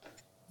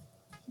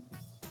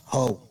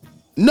 Oh.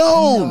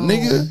 No,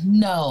 nigga.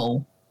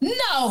 No.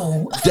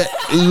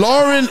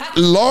 Lauren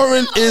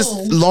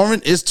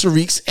is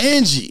Tariq's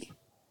Angie.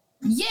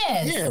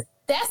 Yes. Yeah.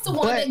 That's the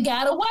one that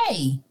got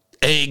away.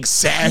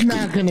 Exactly. I'm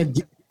not gonna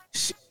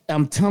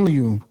I'm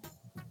telling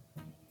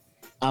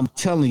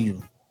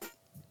you.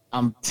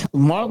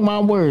 Mark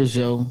my words,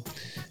 yo.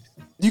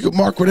 You can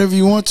mark whatever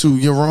you want to.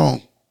 You're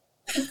wrong.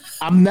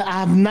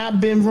 I've not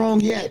been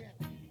wrong yet.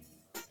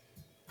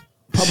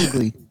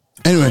 Publicly.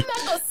 Anyway. I'm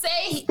not gonna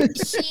say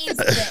she's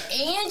the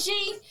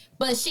Angie,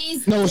 but she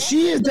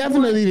is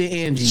definitely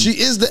the Angie.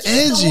 She is the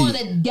Angie. The one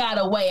that got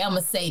away. I'm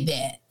gonna say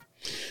that.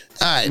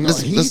 All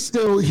right, he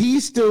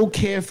still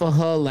care for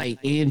her like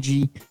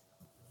Angie.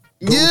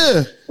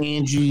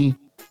 Angie,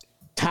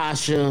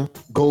 Tasha,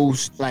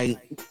 Ghost, like.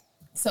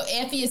 So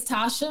Effie is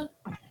Tasha.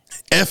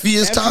 Effie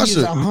is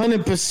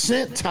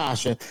 100%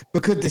 Tasha,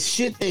 because the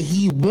shit that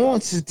he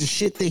wants is the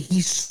shit that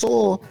he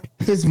saw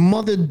his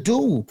mother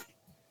do.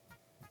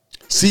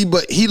 See,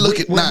 but he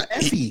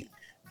Effie.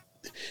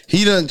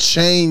 He done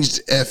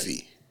changed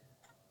Effie.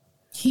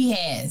 He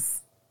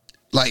has.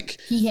 Like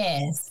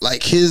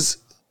his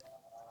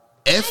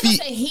Effie.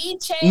 He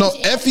changed. No,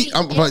 Effie.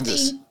 I'm like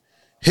this.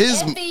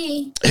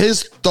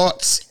 His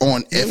thoughts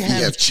on Effie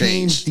have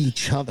changed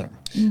each other.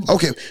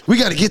 Okay, we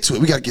got to get to it.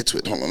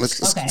 Hold on, let's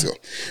go.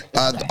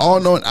 The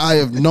all-knowing eye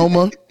of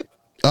Noma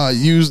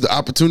used the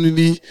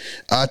opportunity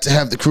to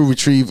have the crew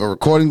retrieve a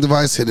recording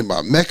device hidden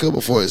by Mecca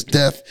before his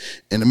death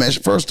in the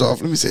mansion. First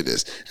off, let me say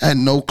this: I had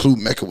no clue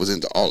Mecca was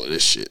into all of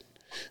this shit.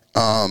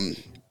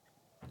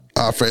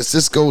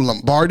 Francisco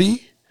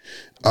Lombardi,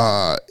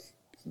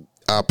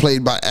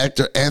 played by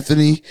actor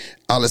Anthony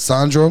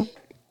Alessandro.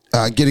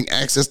 Getting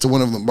access to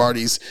one of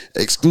Lombardi's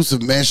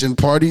exclusive mansion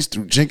parties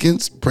through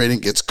Jenkins. Braden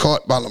gets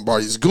caught by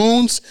Lombardi's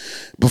goons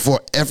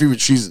before Effie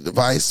retrieves the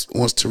device.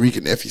 Once Tariq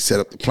and Effie set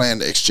up the plan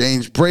to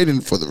exchange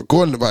Braden for the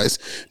recording device,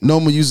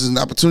 Noma uses an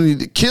opportunity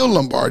to kill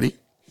Lombardi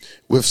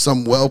with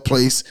some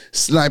well-placed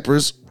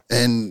snipers,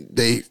 and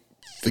they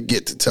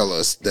forget to tell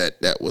us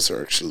that that was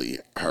actually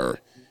her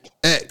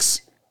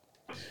ex.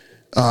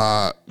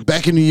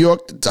 Back in New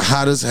York, the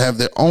Tejadas have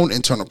their own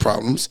internal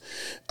problems.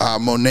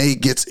 Monet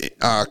gets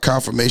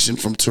confirmation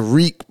from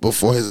Tariq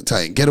before his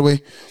Italian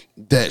getaway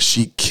that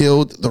she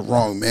killed the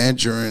wrong man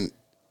during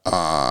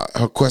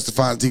her quest to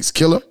find Zeke's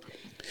killer.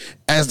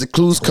 As the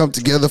clues come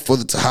together for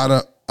the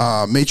Tejada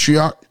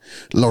matriarch,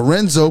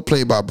 Lorenzo,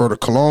 played by Berta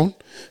Colon,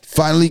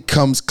 finally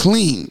comes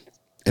clean.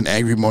 An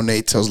angry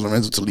Monet tells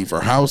Lorenzo to leave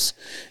her house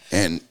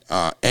and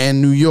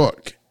New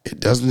York. It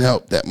doesn't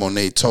help that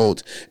Monet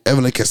told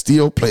Evelyn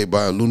Castillo, played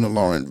by Luna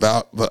Lauren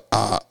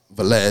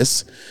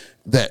Velez,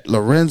 that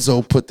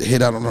Lorenzo put the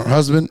hit out on her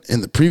husband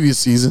in the previous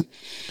season.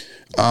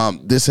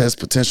 This has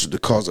potential to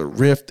cause a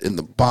rift in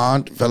the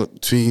bond developed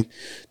between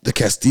the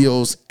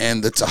Castillos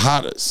and the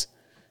Tejadas.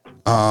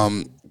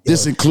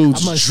 This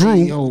includes Drew.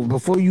 Yo,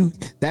 before you,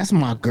 that's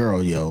my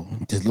girl, yo.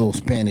 This little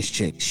Spanish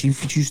chick. She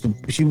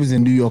was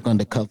in New York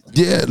undercover.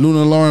 Yeah,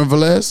 Luna Lauren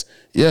Velez.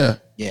 Yeah.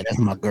 Yeah, that's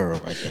my girl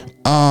right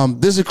there.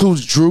 This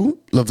includes Drew,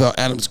 Lavelle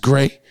Adams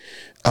Gray,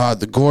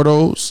 the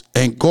Gordos,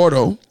 and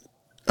Gordo,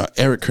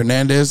 Eric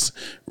Hernandez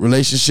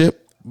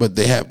relationship, but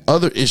they have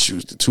other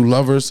issues. The two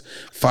lovers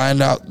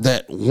find out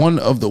that one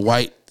of the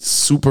white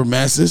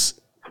supermasses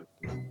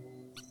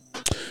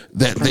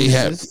that they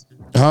have,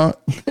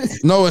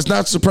 no, it's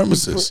not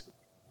supremacists.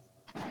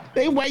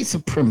 They white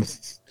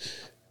supremacists.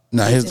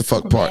 Now here's the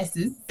fuck part.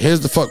 Here's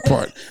the fuck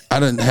part. I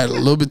done had a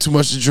little bit too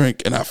much to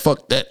drink and I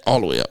fucked that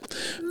all the way up.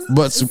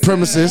 But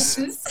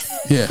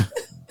supremacists, yeah.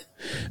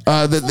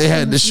 That they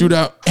had to shoot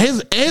out.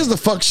 Here's the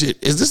fuck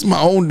shit. Is this my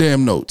own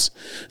damn notes?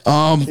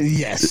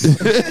 Yes.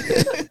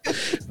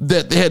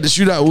 That they had to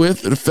shoot out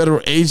with the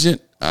federal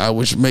agent,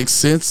 which makes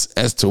sense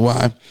as to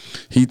why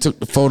he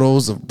took the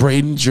photos of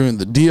Braden during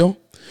the deal.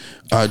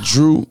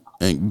 Drew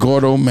and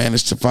Gordo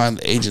managed to find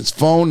the agent's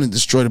phone and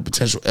destroy the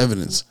potential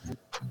evidence.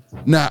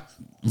 Now,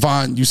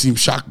 Vaughn, you seem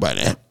shocked by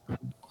that.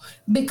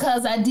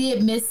 Because I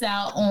did miss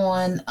out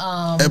on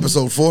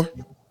episode 4?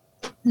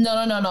 No.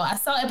 I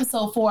saw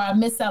episode 4. I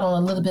missed out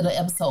on a little bit of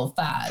episode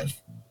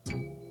 5.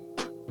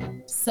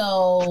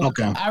 So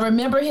okay. I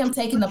remember him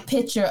taking a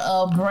picture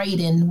of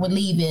Braden when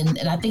leaving,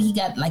 and I think he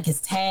got like his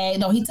tag.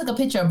 No, he took a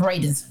picture of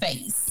Braden's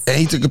face. And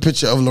he took a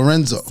picture of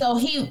Lorenzo. So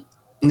he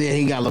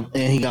got Lorenzo.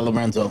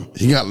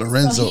 He got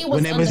Lorenzo. So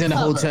when they was in the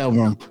hotel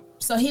room.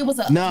 So he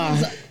was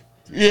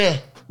yeah.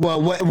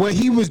 Well, what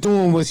he was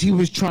doing was he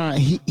was trying.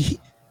 He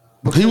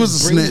was a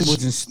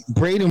snitch.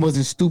 Braden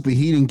wasn't stupid.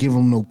 He didn't give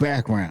him no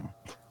background,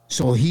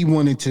 so he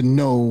wanted to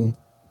know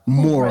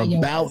more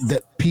about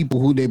the people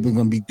who they were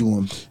going to be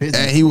doing business.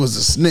 And he was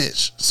a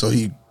snitch, so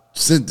he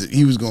sent it.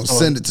 He was going to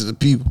send it to the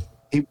people.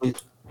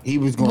 He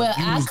was going. Well,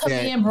 I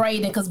commend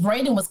Braden because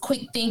Braden was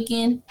quick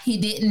thinking. He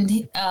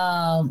didn't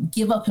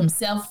give up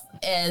himself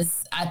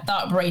as I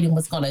thought Braden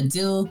was going to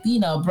do. You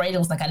know, Braden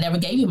was like, I never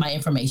gave you my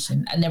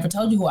information. I never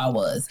told you who I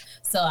was.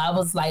 So I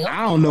was like,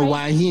 I don't know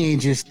why he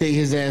ain't just stay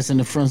his ass in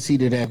the front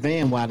seat of that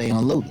van while they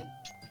unloaded.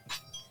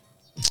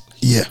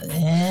 Yeah.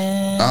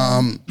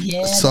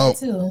 Yeah. So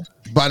too.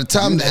 by the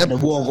time I had to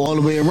walk all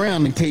the way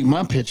around and take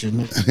my picture.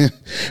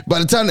 By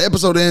the time the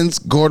episode ends,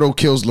 Gordo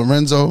kills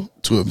Lorenzo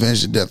to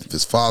avenge the death of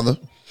his father.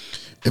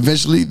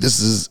 Eventually, this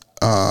is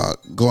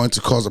going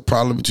to cause a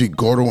problem between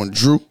Gordo and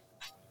Drew.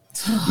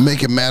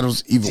 Making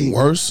matters even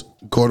worse,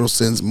 Gordo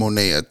sends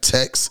Monet a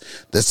text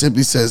that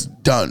simply says,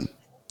 "Done.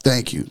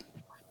 Thank you."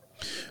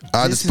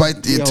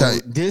 Despite the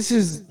entire, this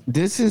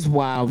is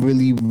why I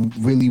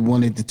really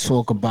wanted to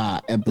talk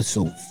about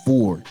episode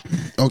 4.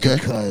 Okay,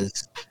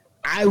 because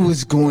I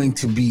was going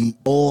to be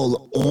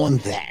all on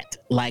that.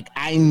 Like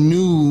I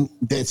knew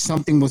that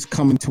something was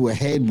coming to a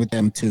head with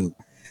them two.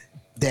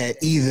 That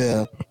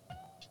either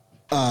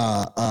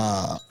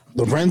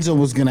Lorenzo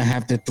was gonna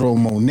have to throw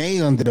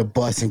Monet under the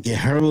bus and get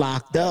her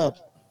locked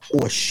up,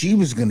 or she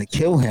was gonna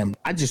kill him.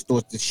 I just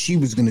thought that she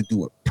was gonna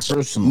do it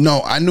personally.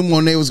 No, I knew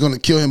Monet was gonna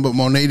kill him, but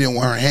Monet didn't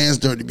want her hands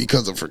dirty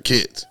because of her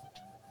kids.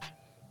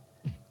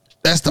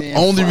 That's the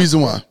only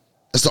reason why.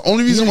 That's the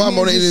only reason why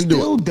Monet didn't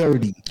do it.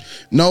 Dirty.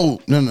 No.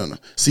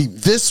 See,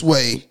 this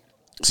way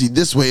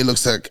it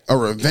looks like a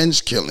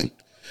revenge killing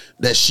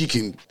that she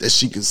can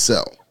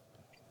sell.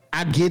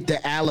 I get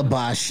the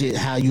alibi shit.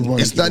 How you want?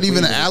 It's not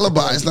even an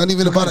alibi. It's not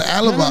even about an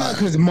alibi.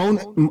 Because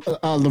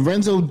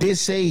Lorenzo did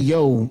say,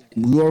 "Yo,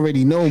 you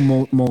already know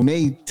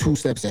Monet 2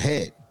 steps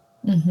ahead."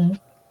 Mm-hmm.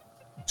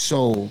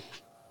 So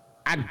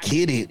I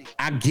get it.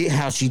 I get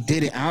how she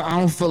did it. I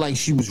don't feel like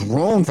she was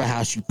wrong for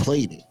how she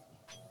played it,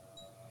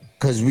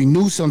 because we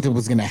knew something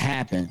was gonna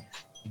happen.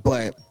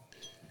 But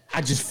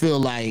I just feel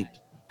like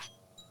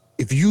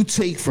if you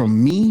take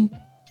from me,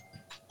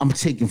 I'm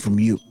taking from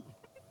you.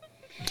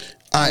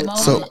 All right,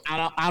 so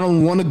I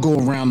don't want to go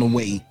around the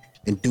way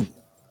and do it.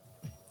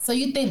 So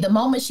you think the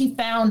moment she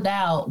found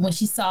out, when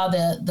she saw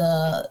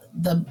the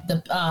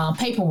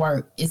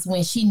paperwork, is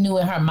when she knew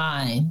in her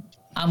mind,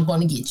 I'm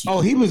going to get you.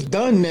 Oh, he was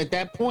done at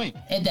that point.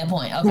 At that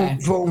point, okay.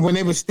 When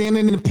they were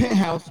standing in the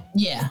penthouse.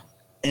 Yeah.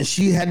 And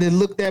she had to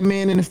look that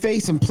man in the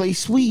face and play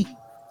sweet.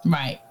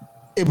 Right.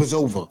 It was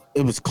over.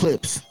 It was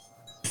clips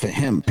for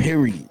him,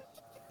 period.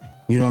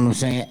 You know what I'm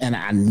saying? And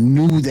I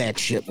knew that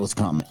shit was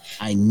coming.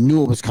 I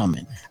knew it was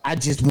coming. I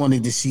just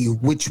wanted to see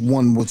which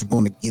one was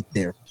going to get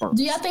there first.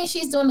 Do y'all think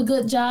she's doing a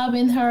good job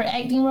in her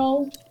acting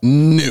role?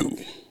 No.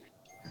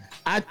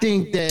 I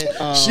think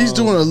that she's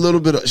doing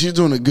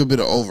a good bit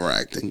of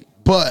overacting,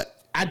 but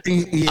I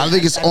think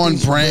it's on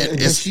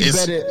brand.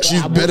 She's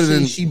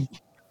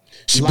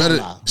better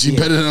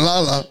than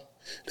Lala.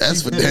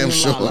 That's for damn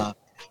sure.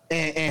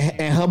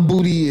 And her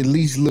booty at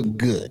least look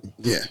good.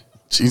 Yeah,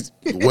 she's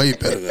way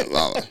better than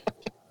Lala.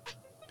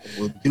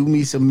 Well, do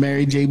me some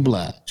Mary J.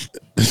 Blige.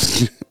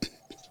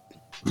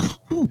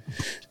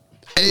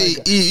 Hey,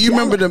 you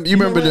remember them? You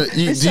remember the?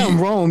 There's something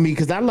wrong with me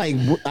because I like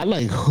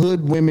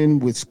hood women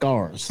with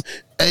scars.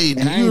 Hey,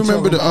 do and you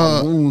remember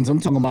the wounds? I'm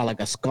talking about like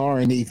a scar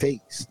in their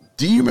face.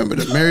 Do you remember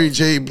the Mary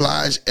J.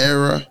 Blige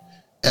era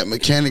at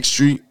Mechanic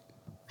Street?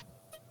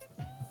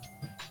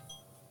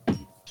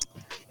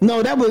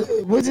 No, that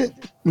was it.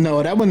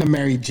 No, that wasn't the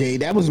Mary J.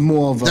 That was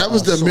more of a. That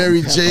was the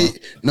Mary J.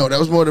 No, that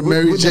was more the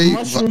Mary J. The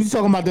mushroom, you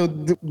talking about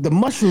the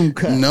mushroom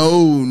cut?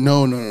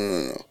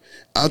 No.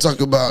 I'll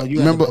talk about.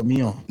 Remember?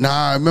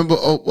 I remember.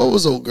 Oh, what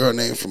was old girl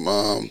name from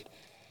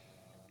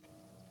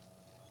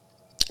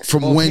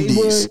Wendy's?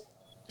 Haywood?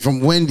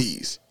 From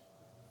Wendy's.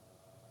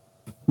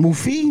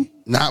 Mufi?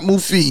 Not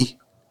Mufi.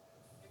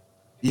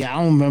 Yeah,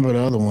 I don't remember the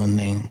other one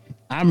name.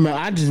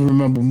 I just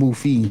remember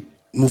Mufi.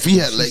 Mufi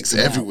had legs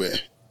everywhere.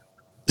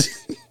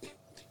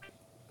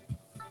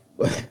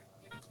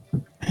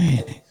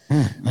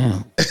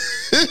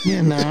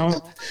 Yeah,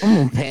 no, I'm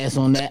gonna pass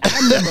on that. I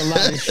remember a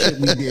lot of shit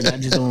we did. I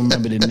just don't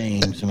remember the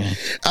names, man.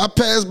 I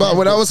passed by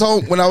when I was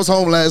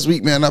home last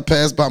week, man. I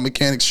passed by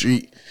Mechanic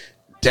Street.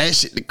 That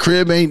shit, the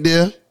crib ain't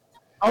there.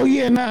 Oh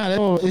yeah,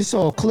 it's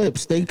all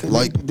clips. They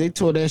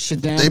tore that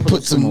shit down. They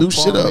put some new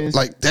shit up.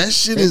 Like that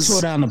shit they is.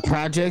 Tore down the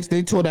projects.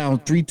 They tore down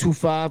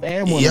 325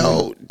 and one.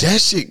 Yo, that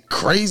shit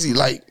crazy.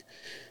 Like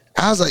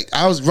I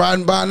was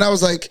riding by and I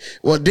was like,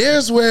 well,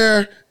 there's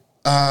where.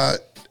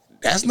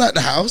 That's not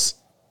the house.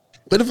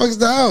 Where the fuck is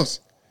the house?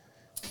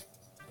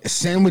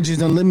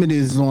 Sandwiches Unlimited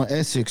is on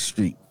Essex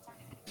Street.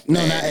 No,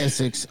 not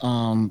Essex.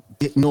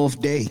 North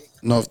Day.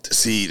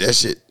 See that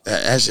shit.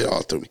 That shit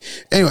all through me.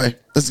 Anyway,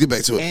 let's get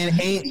back to it. And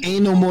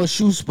ain't no more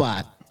shoe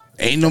spot.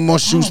 Ain't no more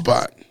shoe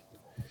spot.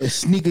 It's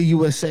Sneaker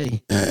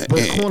USA.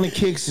 But Corner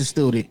Kicks is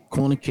still there.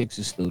 Corner Kicks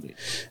is still there.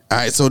 All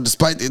right. So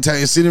despite the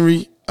Italian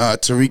scenery,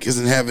 Tariq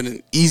isn't having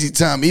an easy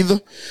time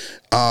either.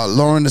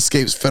 Lauren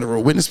escapes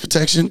federal witness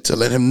protection to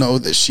let him know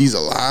that she's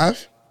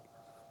alive.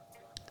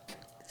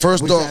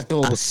 First off, I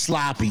thought was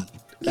sloppy.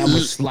 That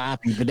was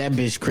sloppy, but that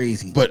bitch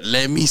crazy. But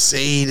let me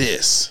say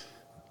this.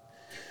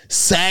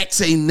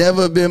 Sax ain't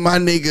never been my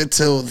nigga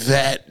till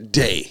that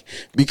day.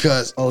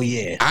 Because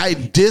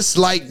I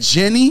dislike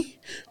Jenny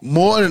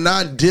more than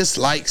I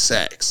dislike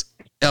Sax.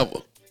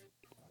 Ever.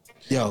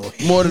 Yo,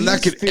 more than I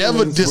could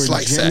ever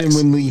dislike Sax.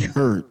 Genuinely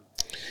hurt.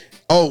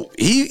 Oh,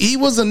 he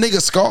was a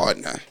nigga scarred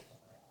now.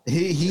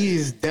 He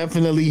is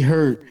definitely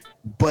hurt,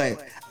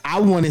 but I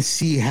want to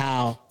see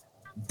how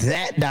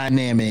that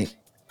dynamic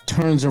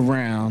turns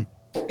around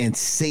and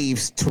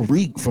saves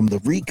Tariq from the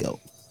Rico.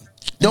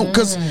 No,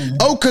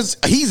 cause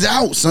he's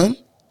out, son.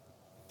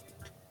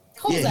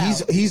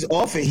 He's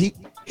off it.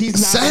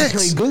 He's not gonna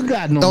play good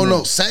guy no more.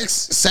 No,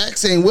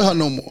 Sax ain't with her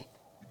no more.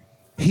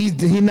 He's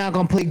not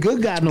gonna play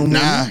good guy no more.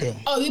 Either.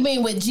 Oh, you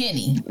mean with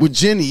Jenny? With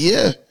Jenny,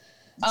 yeah.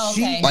 Oh,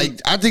 okay.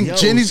 Like I think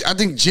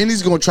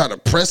Jenny's gonna try to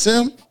press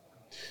him,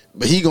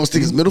 but he gonna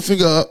stick his middle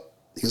finger up.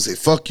 He gonna say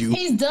 "fuck you."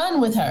 He's done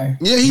with her.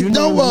 Yeah, he's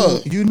done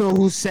with her. You know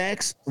who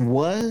Sax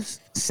was?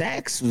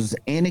 Sax was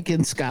Anakin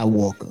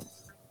Skywalker.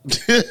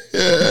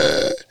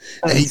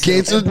 And he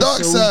came to the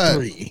dark side.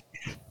 3.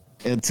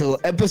 Until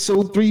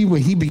episode 3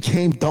 when he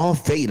became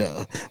Darth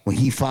Vader, when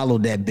he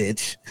followed that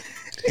bitch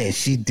and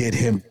she did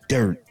him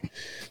dirt.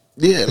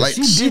 Yeah, like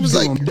she was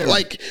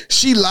like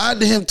she lied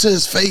to him to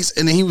his face,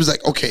 and then he was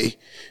like, okay,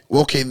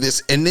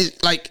 this, and then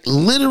like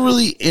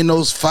literally in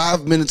those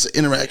 5 minutes of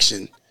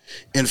interaction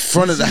in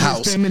front of the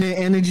house, his feminine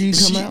energy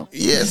come out.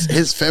 Yes,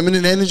 his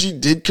feminine energy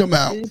did come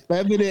out. His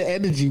feminine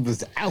energy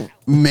was out.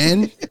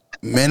 Men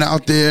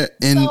out there.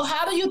 So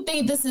how do you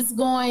think this is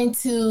going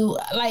to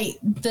like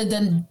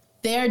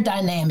their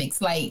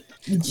dynamics? Like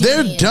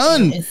they're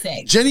done.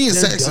 Jenny and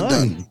Sax are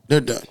done.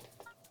 They're done.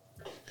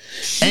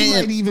 She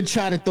might even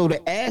try to throw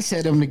the ass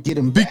at him to get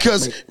him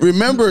because back.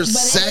 remember but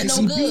Sax.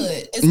 It ain't no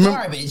good. It's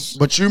garbage.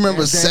 But you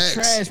remember Sax?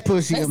 Trash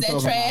pussy. That's I'm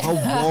that talking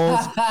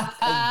about.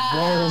 Her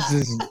walls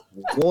is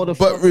water.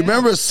 But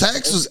remember,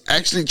 Sax was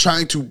actually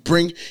trying to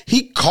bring.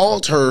 He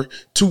called her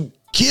to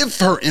give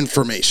her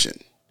information.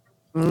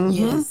 Mm-hmm.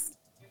 Yes.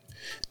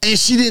 And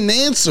she didn't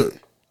answer.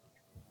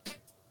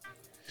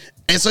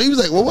 And so he was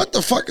like, "Well, what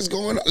the fuck is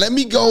going on? Let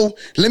me go.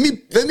 Let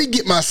me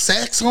get my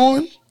Sax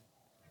on."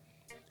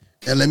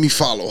 And let me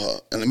follow her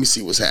and let me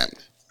see what's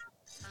happening.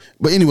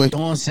 But anyway,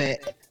 Dawn said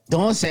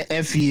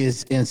Effie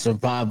is in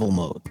survival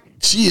mode.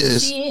 She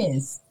is.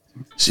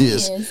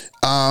 To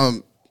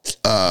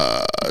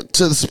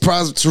the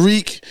surprise of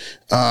Tariq,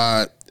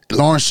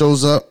 Lauren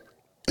shows up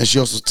and she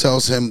also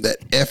tells him that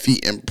Effie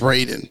and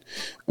Braden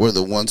were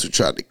the ones who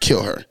tried to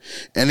kill her.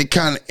 And it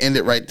kind of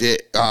ended right there.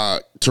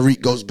 Tariq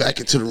goes back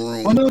into the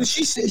room. Oh no,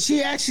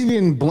 she actually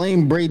didn't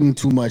blame Braden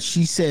too much.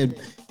 She said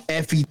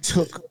Effie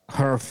took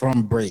her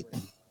from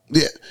Braden.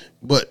 Yeah,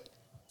 but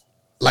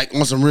like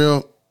on some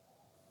real,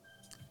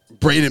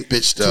 Braden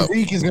bitched up.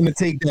 Tariq is gonna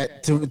take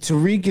that.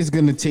 Tariq is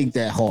gonna take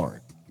that hard.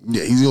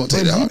 Yeah, he's gonna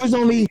take that hard.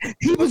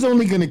 He was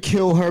only gonna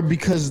kill her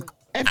because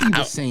Effie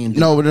was saying that.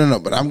 No.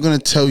 But I'm gonna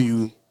tell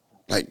you,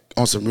 like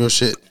on some real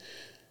shit.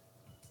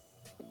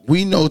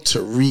 We know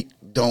Tariq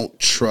don't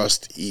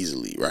trust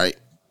easily, right?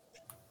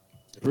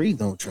 Tariq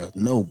don't trust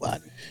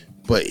nobody.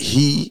 But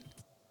he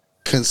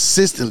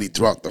consistently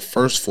throughout the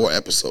first 4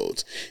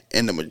 episodes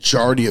and the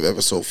majority of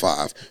episode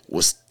 5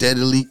 was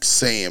steadily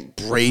saying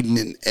Braden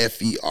and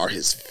Effie are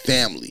his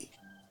family.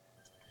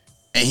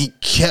 And he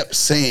kept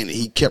saying it.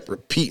 He kept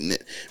repeating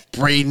it.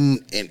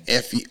 Braden and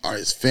Effie are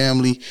his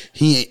family.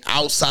 He ain't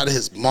outside of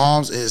his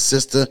mom's and his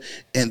sister,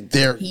 and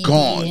they're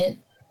gone. Did.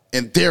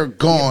 And they're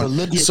gone.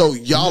 Yeah, so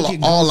y'all are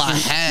all I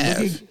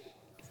have.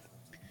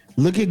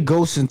 Look at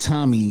Ghost and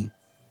Tommy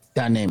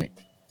dynamic.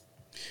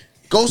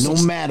 Ghost, no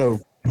matter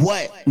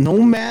what, when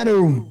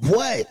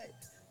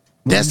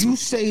you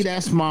say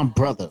that's my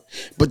brother,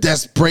 but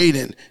that's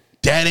Braden.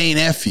 That ain't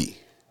Effie.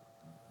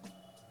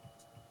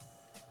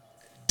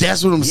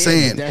 That's what I'm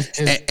saying.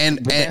 And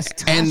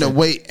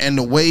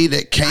the way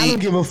that came. I don't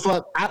give a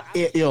fuck. I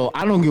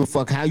don't give a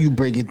fuck how you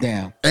break it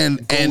down. And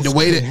the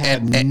way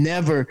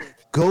that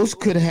Ghost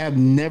could have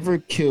never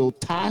killed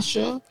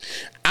Tasha.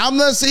 I'm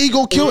not saying he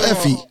gonna kill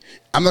Effie.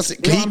 I'm not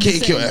saying he can't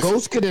kill Effie.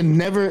 Ghost could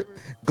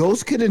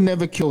have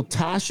never killed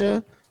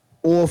Tasha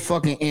or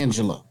fucking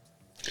Angela.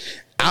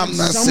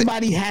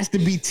 Somebody has to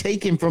be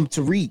taken from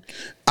Tariq.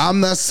 I'm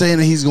not saying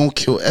that he's gonna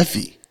kill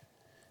Effie.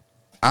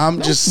 I'm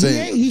just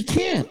saying he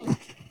can't.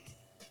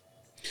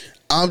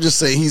 I'm just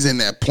saying he's in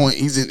that point.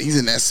 He's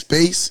in that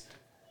space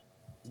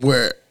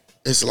where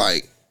it's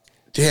like,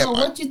 damn. So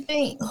what you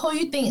think?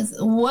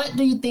 What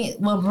do you think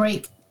will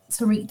break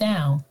Tariq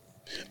down?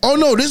 Oh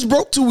no, this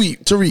broke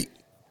Tariq.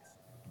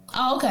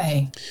 Oh,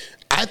 okay.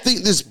 I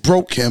think this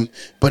broke him,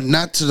 but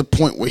not to the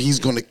point where he's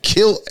going to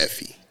kill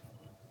Effie.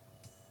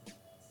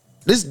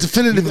 This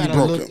definitively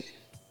broke him.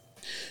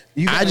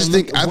 I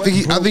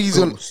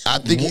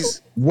think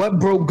he's. What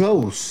broke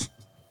Ghost?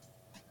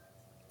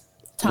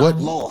 What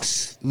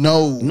loss? No.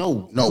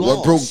 Loss.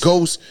 What broke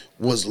Ghost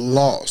was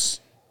loss.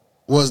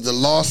 Was the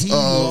loss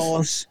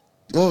lost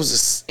what was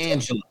this?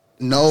 Angela.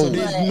 No. So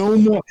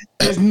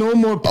there's no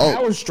more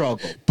power struggle.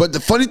 But the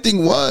funny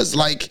thing was,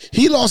 like,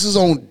 he lost his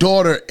own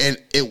daughter, and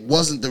it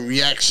wasn't the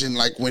reaction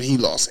like when he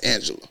lost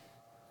Angela.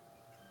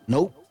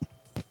 Nope.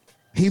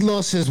 He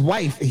lost his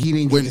wife. He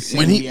didn't get the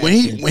same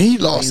when he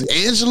lost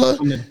Angela,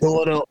 from the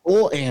daughter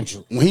or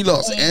Angela. When he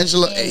lost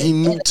Angela, and he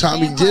knew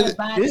Tommy did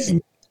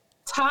it.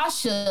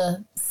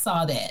 Tasha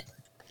saw that,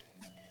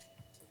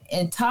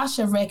 and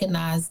Tasha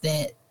recognized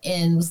that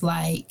and was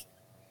like,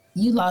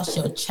 "You lost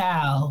your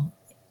child.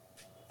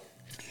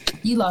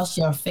 You lost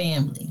your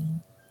family,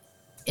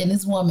 and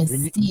this woman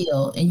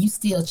you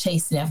still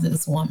chasing after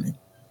this woman."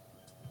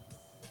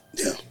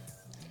 Yeah.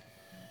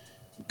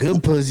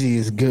 Good pussy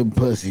is good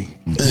pussy.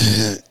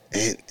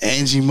 And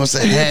Angie must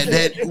have had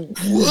that.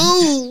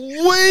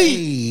 Whoa,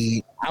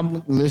 wait.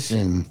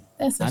 Listen.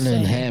 I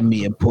didn't have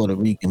me a Puerto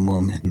Rican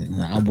woman,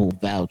 and I will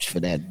vouch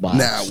for that box.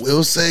 Now I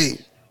will say,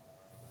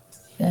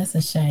 that's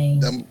a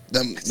shame. Them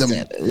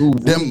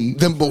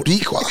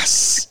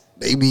Boricuas,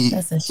 baby.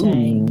 That's a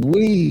shame.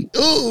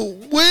 Ooh,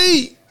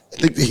 wait. I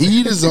think the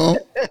heat is on.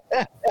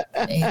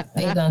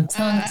 They done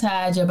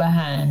tongue-tied you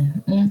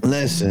behind.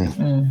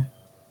 Listen,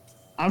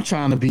 I'm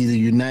trying to be the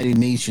United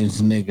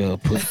Nations nigga.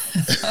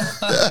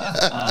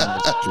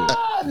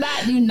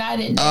 Not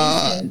United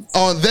Nations.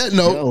 On that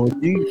note,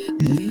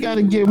 you got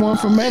to get one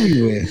from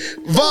everywhere.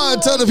 Vaughn,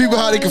 tell the people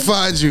how they can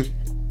find you.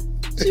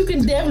 You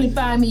can definitely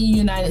find me in the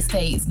United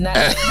States. You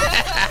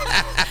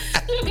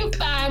can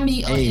find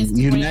me on Instagram.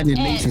 United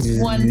Nations is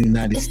the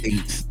United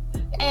States.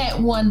 At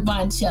One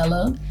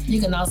Bonchella.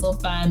 You can also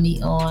find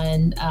me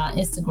on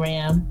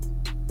Instagram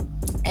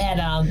at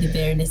the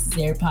Very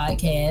Necessary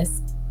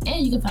Podcast.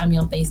 And you can find me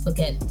on Facebook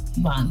at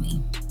Von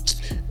Lee.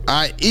 All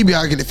right, EB,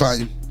 how can they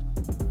find you?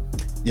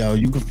 Yo,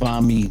 you can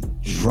find me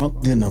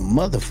drunk than a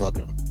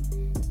motherfucker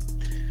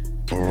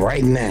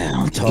right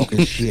now,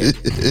 talking shit.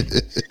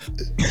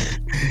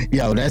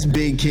 Yo, that's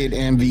Big Kid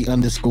Envy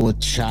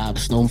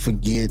 _chops. Don't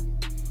forget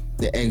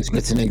the Eggs,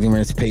 Grits, and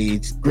Ignorance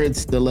page.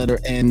 Grits, the letter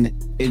N,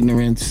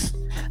 ignorance.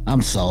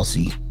 I'm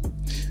saucy.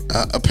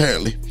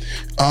 Apparently.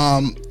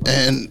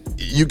 And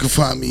you can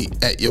find me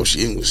at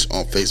Yoshi English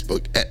on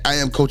Facebook, at I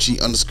am Coachy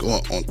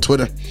 _ on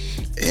Twitter,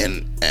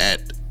 and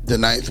at The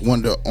Ninth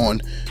Wonder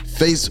on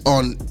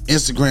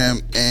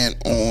Instagram and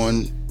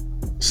on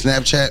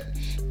Snapchat,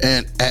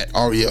 and at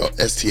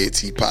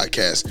RELSTAT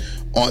Podcast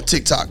on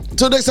TikTok.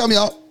 Until next time,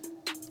 y'all.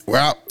 We're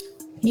out.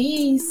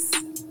 Peace.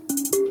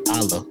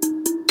 Allah.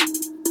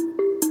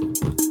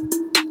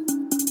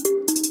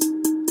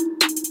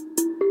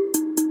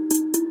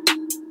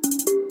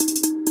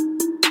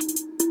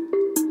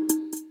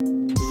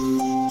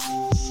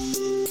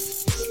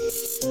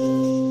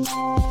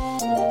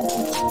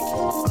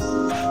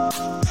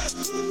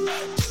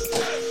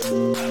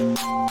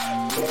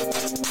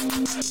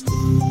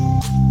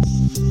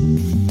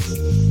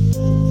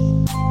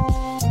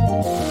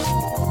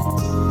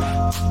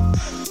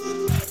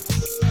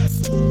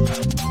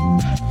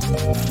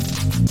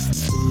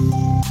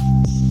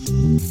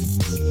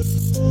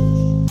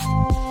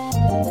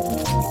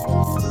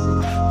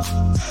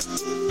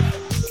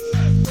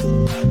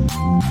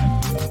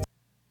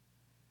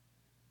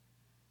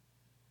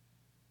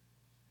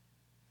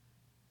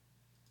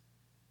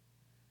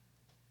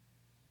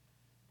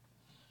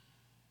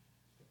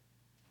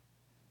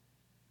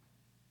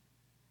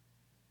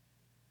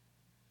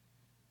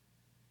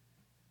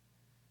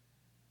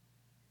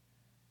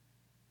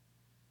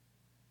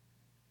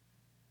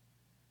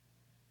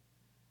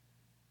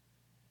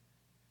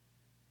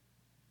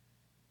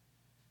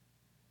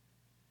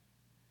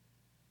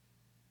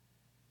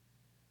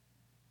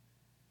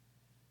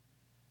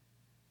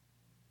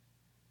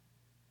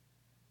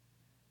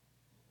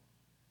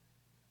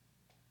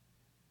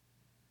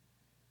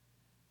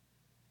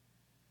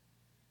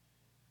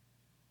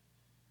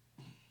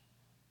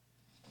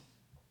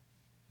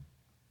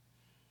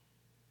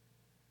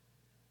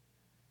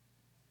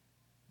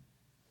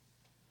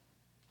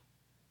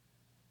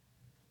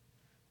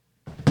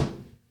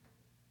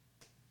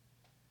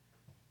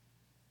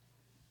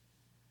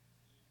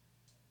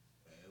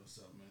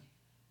 What's up, man?